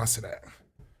pros and cons to that.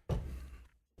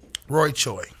 Roy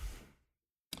Choi.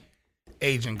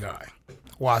 Asian guy.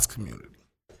 Watts community.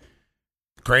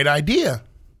 Great idea,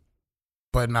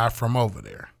 but not from over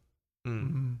there.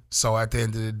 Mm-hmm. So at the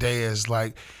end of the day, it's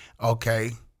like,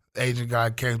 okay, Asian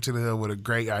guy came to the hood with a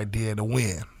great idea to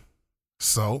win.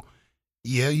 So,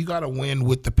 yeah, you got to win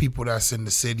with the people that's in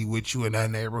the city with you in that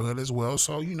neighborhood as well.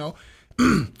 So, you know,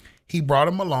 he brought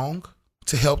him along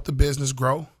to help the business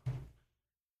grow.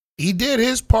 He did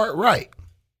his part right.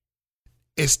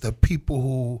 It's the people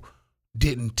who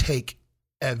didn't take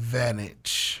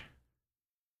advantage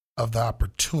of the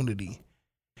opportunity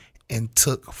and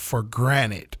took for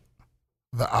granted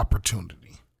the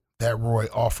opportunity that Roy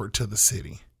offered to the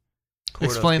city.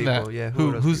 Explain that. Yeah,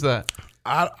 who's that?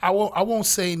 I won't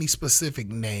say any specific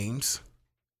names,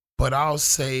 but I'll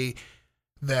say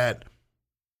that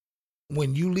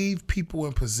when you leave people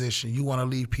in position, you want to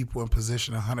leave people in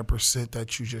position 100%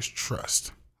 that you just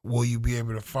trust. Will you be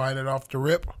able to find it off the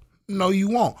rip? No, you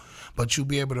won't. But you'll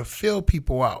be able to fill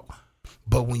people out.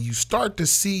 But when you start to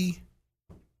see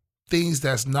things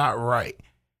that's not right,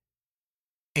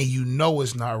 and you know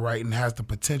it's not right and has the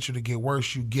potential to get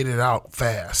worse, you get it out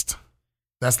fast.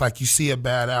 That's like you see a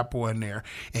bad apple in there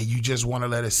and you just want to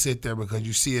let it sit there because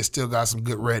you see it still got some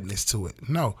good redness to it.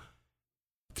 No,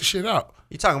 get the shit out.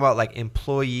 You're talking about like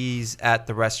employees at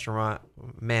the restaurant,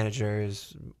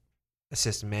 managers,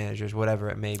 assistant managers, whatever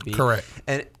it may be. Correct.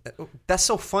 And that's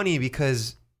so funny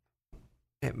because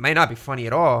it may not be funny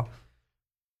at all,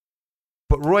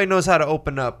 but Roy knows how to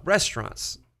open up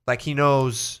restaurants. Like he's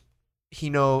at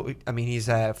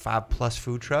 5+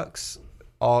 food trucks.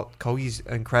 Kogi's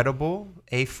incredible.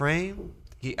 A-Frame.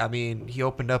 He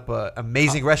opened up an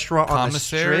amazing restaurant on the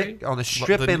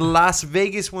strip in Las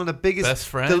Vegas, one of the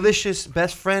biggest, delicious,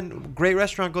 best friend, great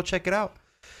restaurant. Go check it out.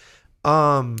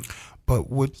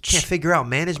 But can't figure out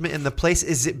management in the place.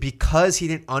 Is it because he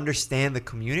didn't understand the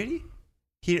community?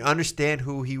 He didn't understand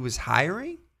who he was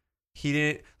hiring? He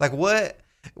didn't what?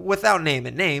 Without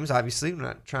naming names, obviously, we're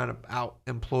not trying to out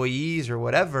employees or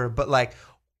whatever, but like,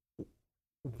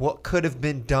 what could have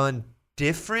been done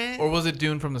different? Or was it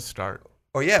doomed from the start?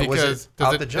 Or yeah, because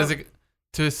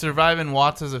to survive in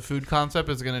Watts as a food concept,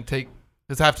 does it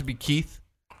have to be Keith?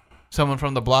 Someone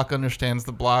from the block understands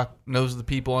the block, knows the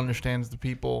people, understands the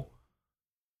people.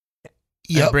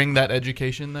 Yeah, bring that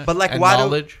education there. But like, why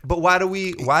do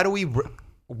we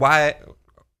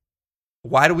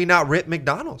not rip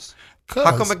McDonald's?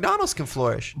 How come McDonald's can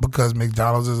flourish? Because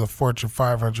McDonald's is a Fortune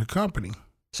 500 company.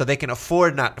 So they can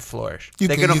afford not to flourish.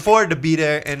 They can afford to be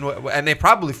there, and they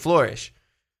probably flourish.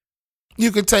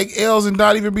 You can take L's and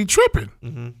not even be tripping.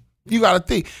 Mm-hmm. You got to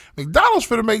think. McDonald's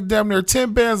finna make damn near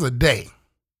 10 bands a day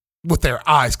with their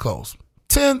eyes closed.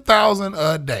 10,000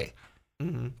 a day.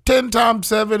 Mm-hmm. 10 times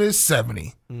 7 is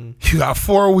 70. Mm-hmm. You got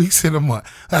 4 weeks in a month.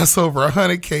 That's over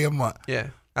 $100K a month. Yeah.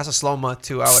 That's a slow month,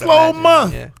 too, I would slow imagine.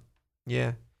 month.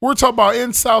 Yeah. We're talking about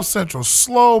in South Central.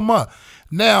 Slow month.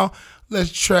 Now,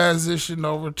 let's transition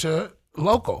over to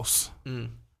locals,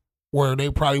 where they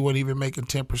probably weren't even making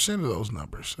 10% of those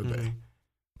numbers a day.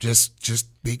 Just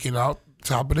speaking out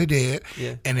top of the dead.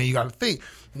 Yeah. And then you got to think,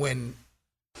 when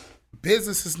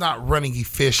business is not running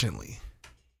efficiently,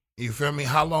 You feel me?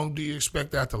 How long do you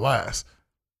expect that to last?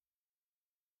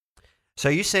 So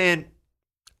you saying,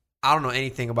 I don't know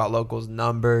anything about locals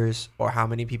numbers or how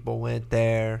many people went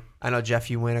there. I know, Jeff,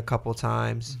 you went a couple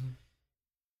times.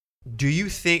 Mm-hmm. Do you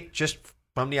think, just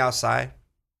from the outside,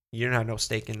 you don't have no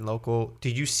stake in local,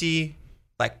 did you see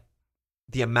like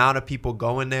the amount of people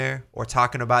going there or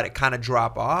talking about it kind of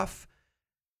drop off?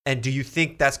 And do you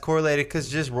think that's correlated because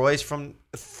just Roy's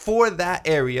for that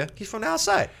area, he's from the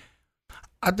outside?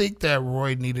 I think that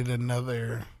Roy needed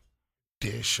another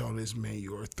dish on his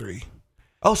menu or 3.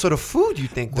 Oh, so the food you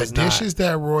think was the dishes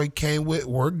that Roy came with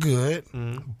were good,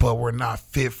 but were not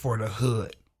fit for the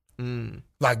hood.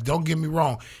 Like, don't get me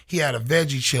wrong, he had a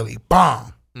veggie chili,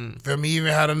 bomb. Feel me? He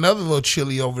even had another little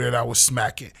chili over there that was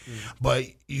smacking. But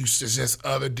it's just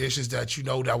other dishes that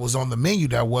that was on the menu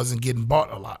that wasn't getting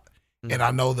bought a lot. And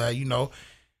I know that you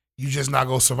just not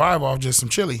gonna survive off just some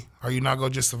chili, or you're not gonna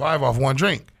just survive off one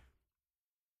drink.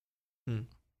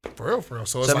 For real.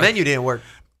 So it's the menu didn't work.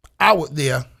 I would,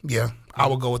 I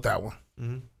would go with that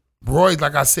one. Roy,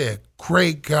 like I said,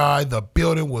 great guy. The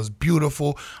building was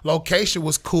beautiful. Location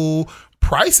was cool.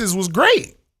 Prices was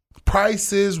great.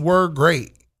 Prices were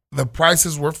great. The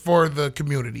prices were for the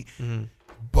community.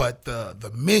 But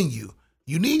the menu,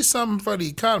 you need something for the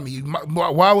economy.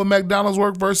 Why would McDonald's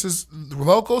work versus the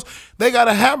locals? They got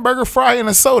a hamburger, fry, and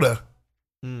a soda.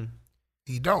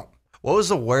 He don't. What was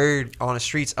the word on the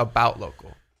streets about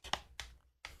local?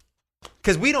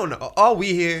 Because we don't know. All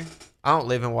we hear, I don't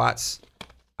live in Watts.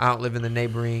 I don't live in the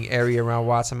neighboring area around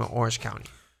Watts. I'm in Orange County.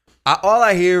 All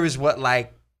I hear is what,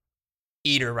 like,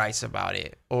 Eater writes about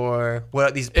it. Or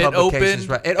what these publications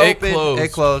write. It opened.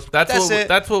 It closed.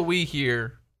 That's what we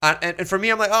hear. And for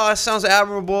me, I'm like, oh, it sounds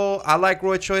admirable. I like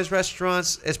Roy Choi's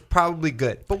restaurants. It's probably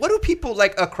good. But what do people,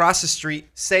 like, across the street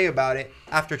say about it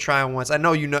after trying once? I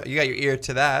know you got your ear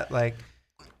to that. Like,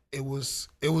 it was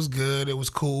good. It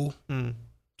was cool.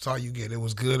 That's all you get. It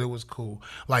was good. It was cool.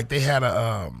 Like, they had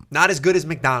a not as good as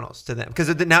McDonald's to them,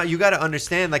 because now you got to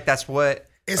understand, like, that's what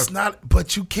it's not.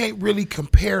 But you can't really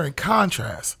compare and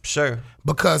contrast. Sure.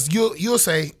 Because you'll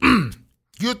say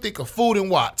you'll think of food in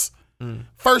Watts.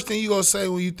 First thing you gonna say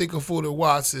when you think of food in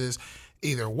Watts is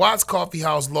either Watts Coffee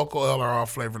House, local ale, or all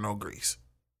flavor, no grease.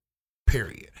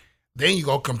 Period. Then you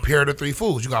go compare the 3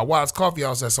 foods. You got Watts Coffee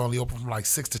House that's only open from like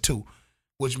 6 to 2,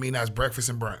 which means that's breakfast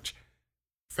and brunch.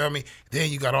 Feel me? Then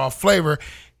you got all flavor.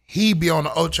 He be on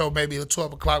the Ocho maybe at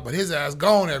 12 o'clock, but his ass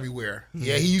gone everywhere.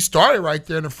 Yeah, he started right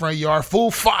there in the front yard,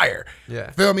 full fire. Yeah.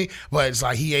 Feel me? But it's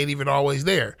like he ain't even always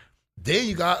there. Then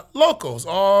you got locals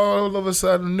all of a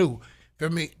sudden new. Feel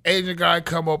me? Asian guy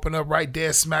come open up right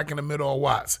there smack in the middle of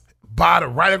Watts.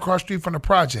 Right across the street from the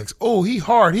projects. Oh, he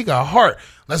hard. He got heart.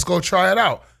 Let's go try it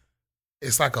out.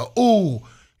 It's like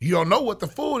you don't know what the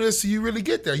food is till you really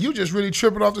get there. You just really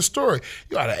tripping off the story.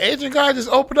 You got an Asian guy just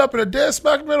opened up in a dead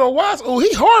smack middle of Watts. Oh,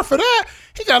 he hard for that.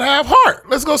 He got to have heart.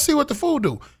 Let's go see what the food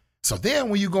do. So then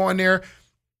when you go in there,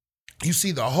 you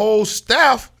see the whole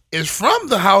staff is from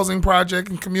the housing project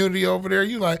and community over there.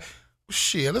 You like,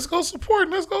 shit, let's go support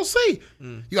and let's go see.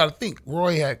 You got to think,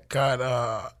 Roy had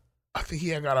got, I think he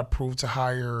had got approved to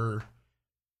hire,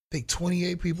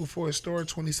 28 people for his store,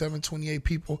 27, 28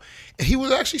 people. And he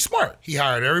was actually smart. He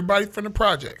hired everybody from the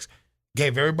projects,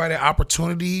 gave everybody an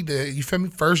opportunity to, you feel me,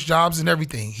 first jobs and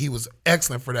everything. He was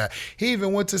excellent for that. He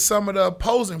even went to some of the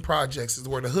opposing projects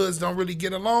where the hoods don't really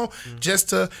get along, just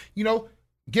to,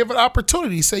 give an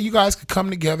opportunity. Say you guys could come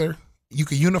together, you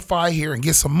could unify here and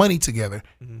get some money together.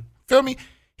 Feel me?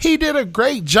 He did a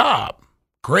great job.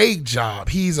 Great job.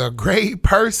 He's a great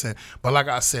person. But like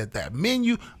I said, that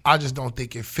menu, I just don't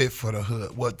think it fit for the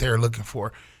hood, what they're looking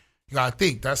for. You gotta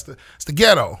think, it's the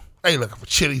ghetto. They looking for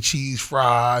chili cheese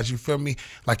fries, you feel me?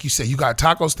 Like you said, you got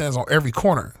taco stands on every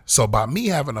corner. So by me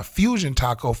having a fusion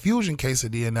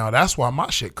quesadilla now, that's why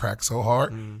my shit cracked so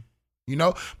hard.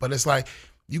 But it's like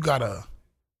you got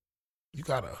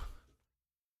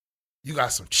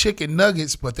some chicken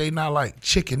nuggets, but they not like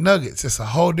chicken nuggets. It's a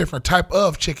whole different type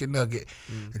of chicken nugget.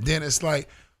 And then it's like,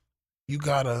 you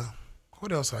gotta,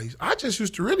 what else I just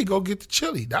used to really go get the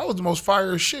chili. That was the most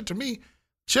fire shit to me.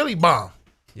 Chili bomb.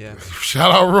 Yeah.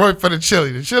 Shout out Roy for the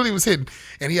chili. The chili was hitting.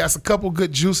 And he has a couple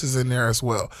good juices in there as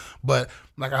well. But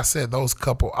like I said, those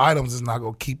couple items is not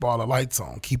gonna keep all the lights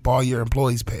on. Keep all your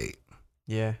employees paid.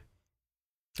 Yeah.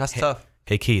 That's tough.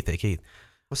 Hey Keith.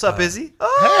 What's up, Izzy?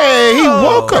 Hey, he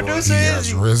woke up. He Producer has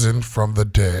Izzy. risen from the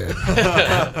dead.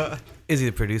 Izzy,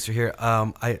 the producer here.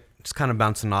 I just kind of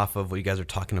bouncing off of what you guys are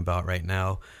talking about right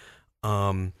now.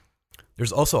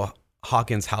 There's also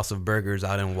Hawkins House of Burgers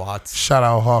out in Watts. Shout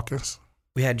out Hawkins.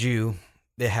 We had you.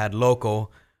 They had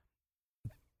local.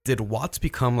 Did Watts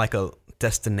become like a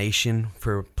destination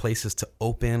for places to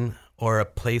open, or a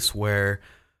place where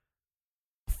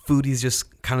foodies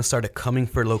just kind of started coming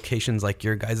for locations like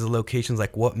your guys' locations?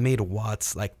 Like, what made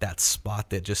Watts like that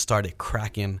spot that just started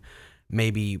cracking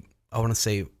maybe, I want to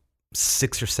say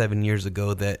 6 or 7 years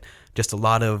ago, that just a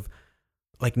lot of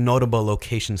like notable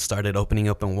locations started opening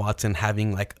up in Watts and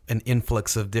having like an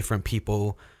influx of different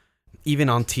people. Even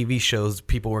on TV shows,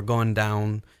 people were going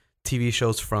down, TV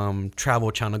shows from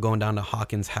Travel Channel going down to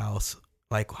Hawkins House.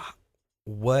 Like,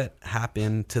 what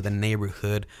happened to the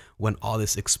neighborhood when all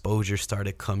this exposure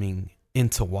started coming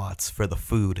into Watts for the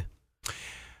food?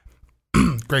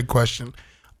 Great question.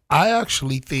 I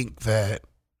actually think that,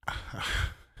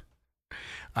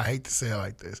 I hate to say it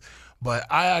like this, but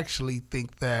I actually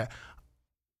think that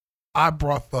I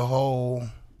brought the whole...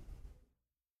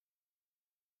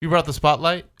 You brought the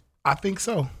spotlight? I think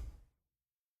so.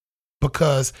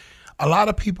 Because a lot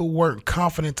of people weren't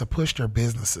confident to push their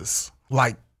businesses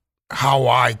like how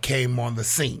I came on the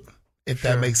scene, if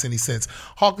that makes any sense.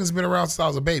 Hawkins been around since I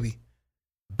was a baby.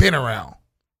 Been around.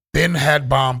 Been had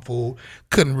bomb food.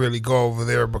 Couldn't really go over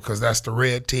there because that's the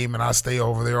red team and I stay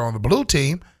over there on the blue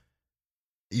team.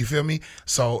 You feel me?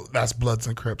 So that's Bloods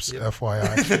and Crips,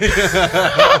 FYI.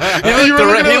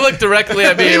 He looked directly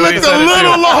at me. He looked a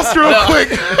little lost real quick.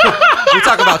 We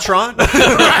talk about Tron?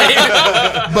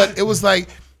 Right? But it was like,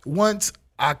 once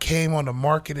I came on the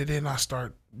market and then I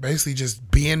start basically just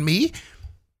being me,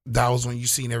 that was when you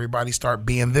seen everybody start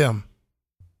being them.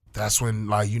 That's when,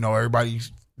 like, you know,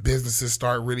 everybody's businesses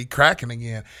start really cracking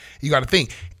again. You got to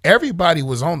think, everybody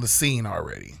was on the scene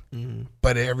already,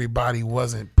 but everybody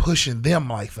wasn't pushing them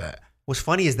like that. What's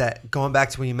funny is that, going back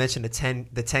to when you mentioned the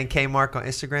 10K mark on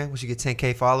Instagram, once you get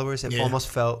 10K followers, it almost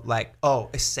felt like, oh,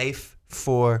 it's safe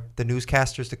for the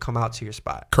newscasters to come out to your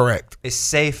spot. Correct. It's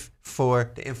safe for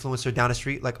the influencer down the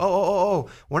street. Like, oh,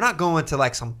 we're not going to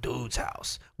like some dude's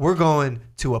house. We're going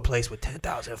to a place with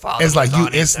 10,000 followers. It's like you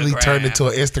instantly turned into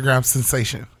an Instagram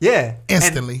sensation. Yeah.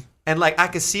 Instantly. And like, I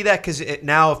could see that because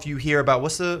now if you hear about,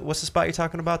 what's the spot you're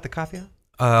talking about? The coffee house?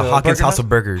 Hawkins House of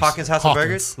Burgers. Hawkins House of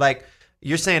Burgers. Like,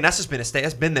 you're saying that's just been a state.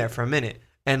 That's been there for a minute.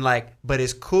 And like, but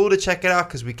it's cool to check it out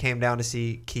because we came down to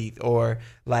see Keith. Or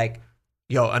like,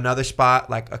 yo, another spot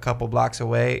like a couple blocks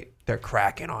away, they're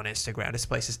cracking on Instagram. This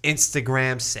place is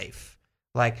Instagram safe.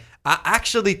 Like, I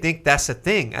actually think that's a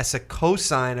thing. That's a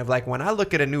cosign of like, when I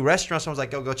look at a new restaurant, someone's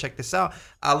like, yo, go check this out.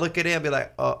 I look at it and be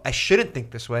like, oh, I shouldn't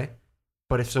think this way.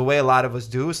 But it's the way a lot of us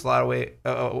do. It's a lot of way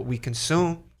we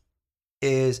consume.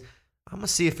 Is I'm gonna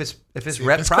see if it's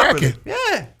rep properly. Cracking.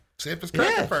 Yeah. See if it's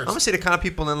cracking first. I'm gonna see the kind of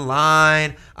people in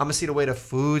line. I'm gonna see the way the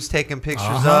food's taking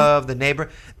pictures of the neighbor.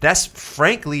 That's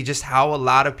frankly just how a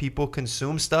lot of people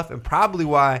consume stuff, and probably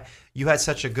why you had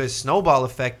such a good snowball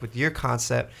effect with your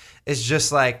concept. It's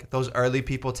just like those early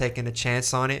people taking a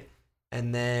chance on it.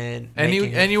 And then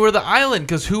you were the island,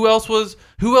 because who else was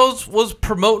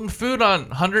promoting food on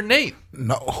 108?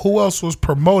 No, who else was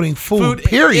promoting food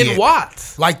period in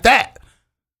Watts like that?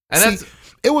 And see,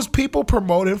 it was people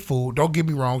promoting food. Don't get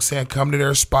me wrong, saying come to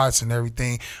their spots and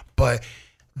everything, but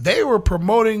they were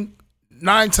promoting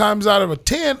 9 times out of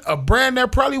 10 a brand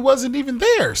that probably wasn't even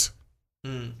theirs.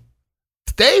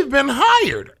 They've been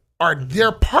hired or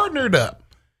they're partnered up.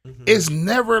 It's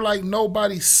never like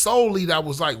nobody solely that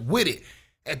was like with it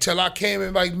until I came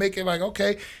and like make it like,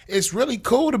 okay, it's really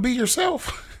cool to be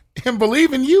yourself and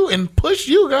believe in you and push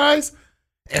you guys.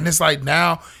 And it's like,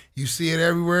 now you see it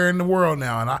everywhere in the world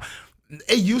now. And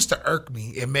it used to irk me.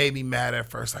 It made me mad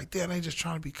at first. Like, damn, they just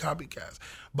trying to be copycats.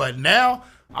 But now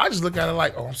I just look at it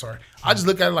like, I just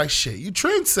look at it like, shit, you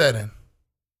trendsetting.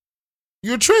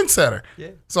 You're a trendsetter.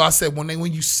 Yeah. So I said,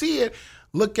 when you see it,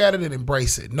 look at it and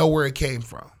embrace it. Know where it came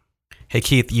from. Hey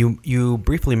Keith, you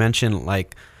briefly mentioned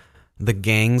like the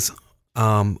gangs.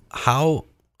 How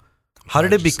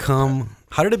did it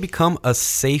become a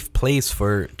safe place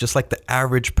for just like the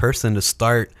average person to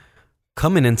start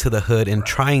coming into the hood and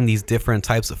trying these different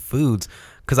types of foods?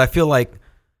 Because I feel like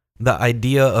the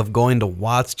idea of going to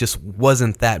Watts just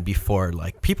wasn't that before.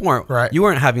 Like, people weren't, you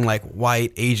weren't having like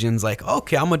white Asians like,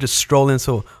 okay, I'm gonna just stroll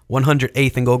into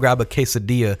 108th and go grab a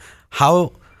quesadilla.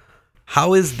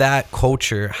 How is that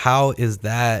culture? How is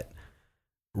that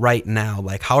right now?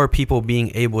 Like, how are people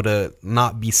being able to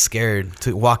not be scared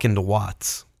to walk into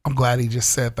Watts? I'm glad he just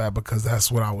said that, because that's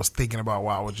what I was thinking about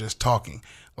while I was just talking.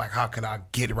 Like, how could I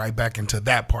get right back into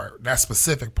that part, that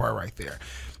specific part right there?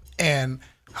 And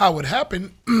how it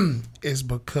happened is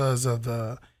because of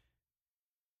the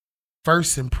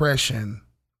first impression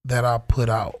that I put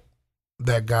out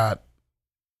that got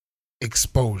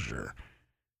exposure.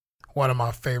 One of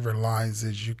my favorite lines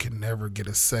is, you can never get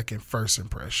a second first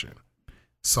impression.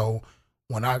 So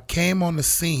When I came on the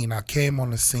scene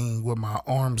with my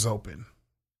arms open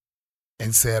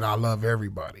and said, I love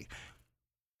everybody.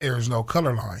 There's no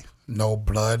color line, no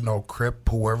blood, no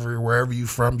crip, wherever you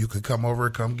from, you could come over,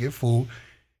 come get food.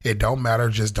 It don't matter.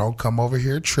 Just don't come over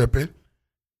here tripping.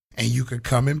 And you can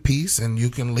come in peace and you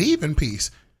can leave in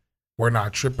peace. We're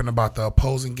not tripping about the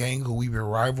opposing gang who we've been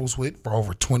rivals with for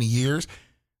over 20 years.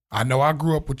 I know I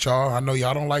grew up with y'all. I know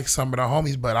y'all don't like some of the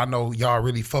homies, but I know y'all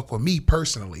really fuck with me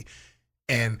personally.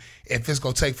 And if it's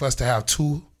going to take for us to have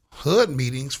 2 hood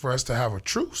meetings for us to have a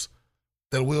truce,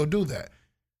 then we'll do that.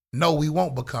 No, we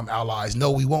won't become allies.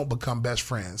 No, we won't become best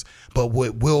friends. But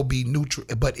it will be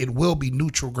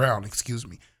neutral ground,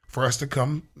 for us to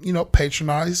come,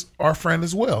 patronize our friend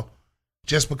as well.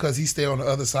 Just because he stay on the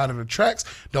other side of the tracks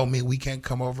don't mean we can't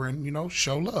come over and,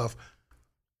 show love.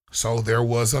 So there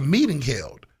was a meeting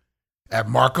held at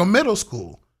Markham Middle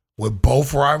School with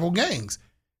both rival gangs.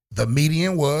 The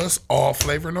meeting was all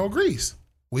flavor, no grease.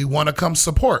 We want to come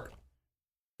support.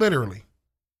 Literally.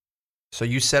 So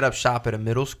you set up shop at a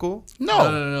middle school?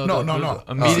 No.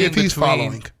 A meeting if he's between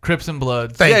following. Crips and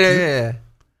Bloods. Thank you. Yeah.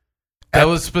 That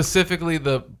was specifically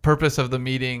the purpose of the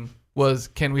meeting was,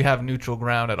 can we have neutral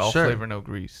ground at all flavor, no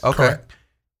grease? Okay. Correct.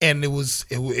 And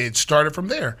it started from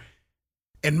there.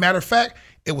 And matter of fact,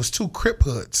 it was 2 Crip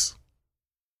hoods.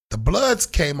 The Bloods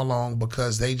came along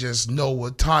because they just know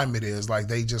what time it is. Like,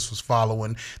 they just was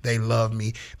following. They love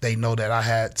me. They know that I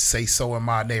had say so in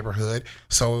my neighborhood.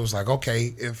 So it was like,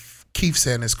 okay, if Keith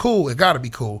saying it's cool, it got to be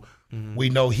cool. Mm-hmm. We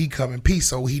know he come in peace,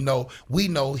 so we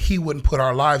know he wouldn't put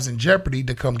our lives in jeopardy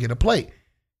to come get a plate.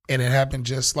 And it happened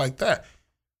just like that.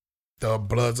 The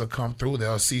Bloods will come through.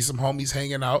 They'll see some homies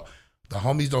hanging out. The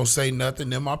homies don't say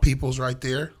nothing. Then my people's right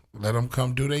there. Let them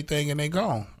come do their thing and they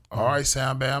gone. All right,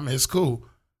 Sam Bam, it's cool.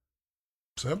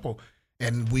 Simple.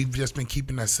 And we've just been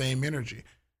keeping that same energy.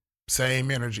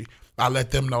 I let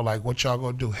them know, like, what y'all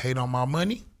gonna do? Hate on my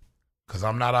money? Because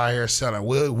I'm not out here selling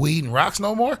weed and rocks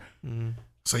no more? Mm-hmm.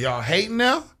 So y'all hating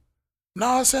now?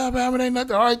 No, Sam Bam, it ain't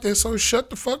nothing. All right, then, so shut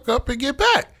the fuck up and get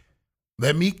back.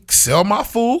 Let me sell my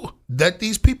food. Let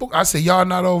these people, I said, y'all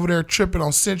not over there tripping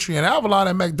on Century and Avalon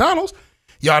at McDonald's.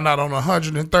 Y'all not on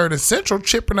 103rd and Central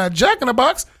tripping at Jack in the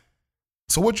Box.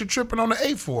 So what you tripping on the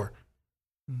 8 for?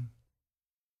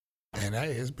 And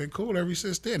hey, it's been cool ever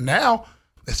since then. Now,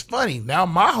 it's funny. Now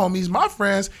my homies, my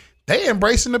friends, they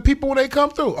embracing the people when they come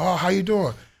through. Oh, how you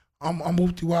doing? I'm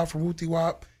Whoopty Wop from Whoopty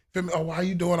Wop. Feel me? Oh, how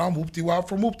you doing? I'm Whoopty Wop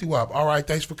from Whoopty Wop. All right,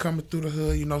 thanks for coming through the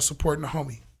hood, supporting the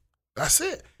homie. That's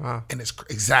it. Wow. And it's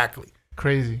exactly.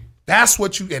 Crazy. That's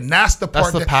what and that's the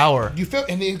part. That's the power. You feel,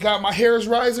 and it got my hairs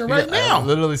rising right now. I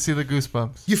literally see the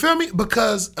goosebumps. You feel me?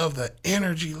 Because of the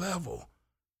energy level.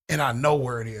 And I know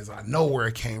where it is. I know where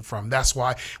it came from. That's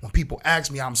why when people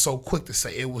ask me, I'm so quick to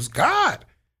say it was God.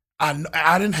 I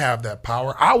didn't have that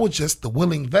power. I was just the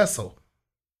willing vessel.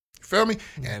 You feel me?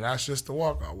 And that's just the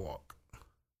walk I walk.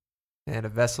 And the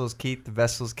vessels, Keith, the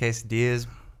vessels, Quesadillas,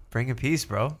 bringing peace,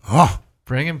 bro. Oh.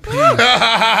 Bringing peace.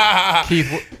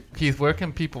 Keith, where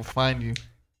can people find you?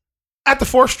 At the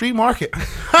 4th Street Market.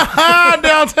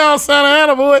 Downtown Santa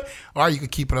Ana, boy. Or you can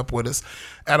keep it up with us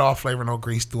at All Flavor No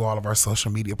Grease through all of our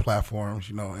social media platforms,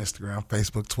 Instagram,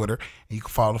 Facebook, Twitter. And you can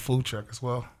follow the food truck as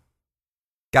well.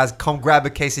 Guys, come grab a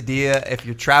quesadilla. If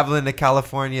you're traveling to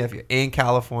California, if you're in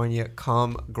California,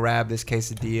 come grab this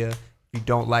quesadilla. If you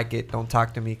don't like it, don't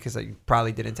talk to me because you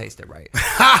probably didn't taste it right.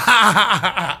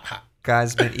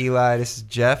 Guys, it's been Eli. This is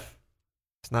Jeff.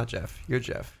 It's not Jeff. You're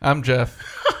Jeff. I'm Jeff.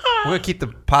 We're going to keep the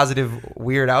positive,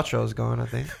 weird outros going, I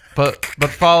think. But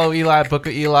follow Eli, Book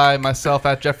of Eli, myself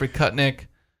at Jeffrey Kutnick.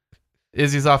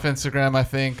 Izzy's off Instagram, I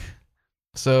think.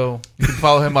 So you can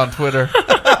follow him on Twitter.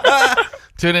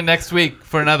 Tune in next week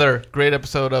for another great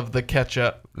episode of The Catch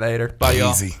Up. Later. Bye,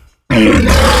 y'all. Easy.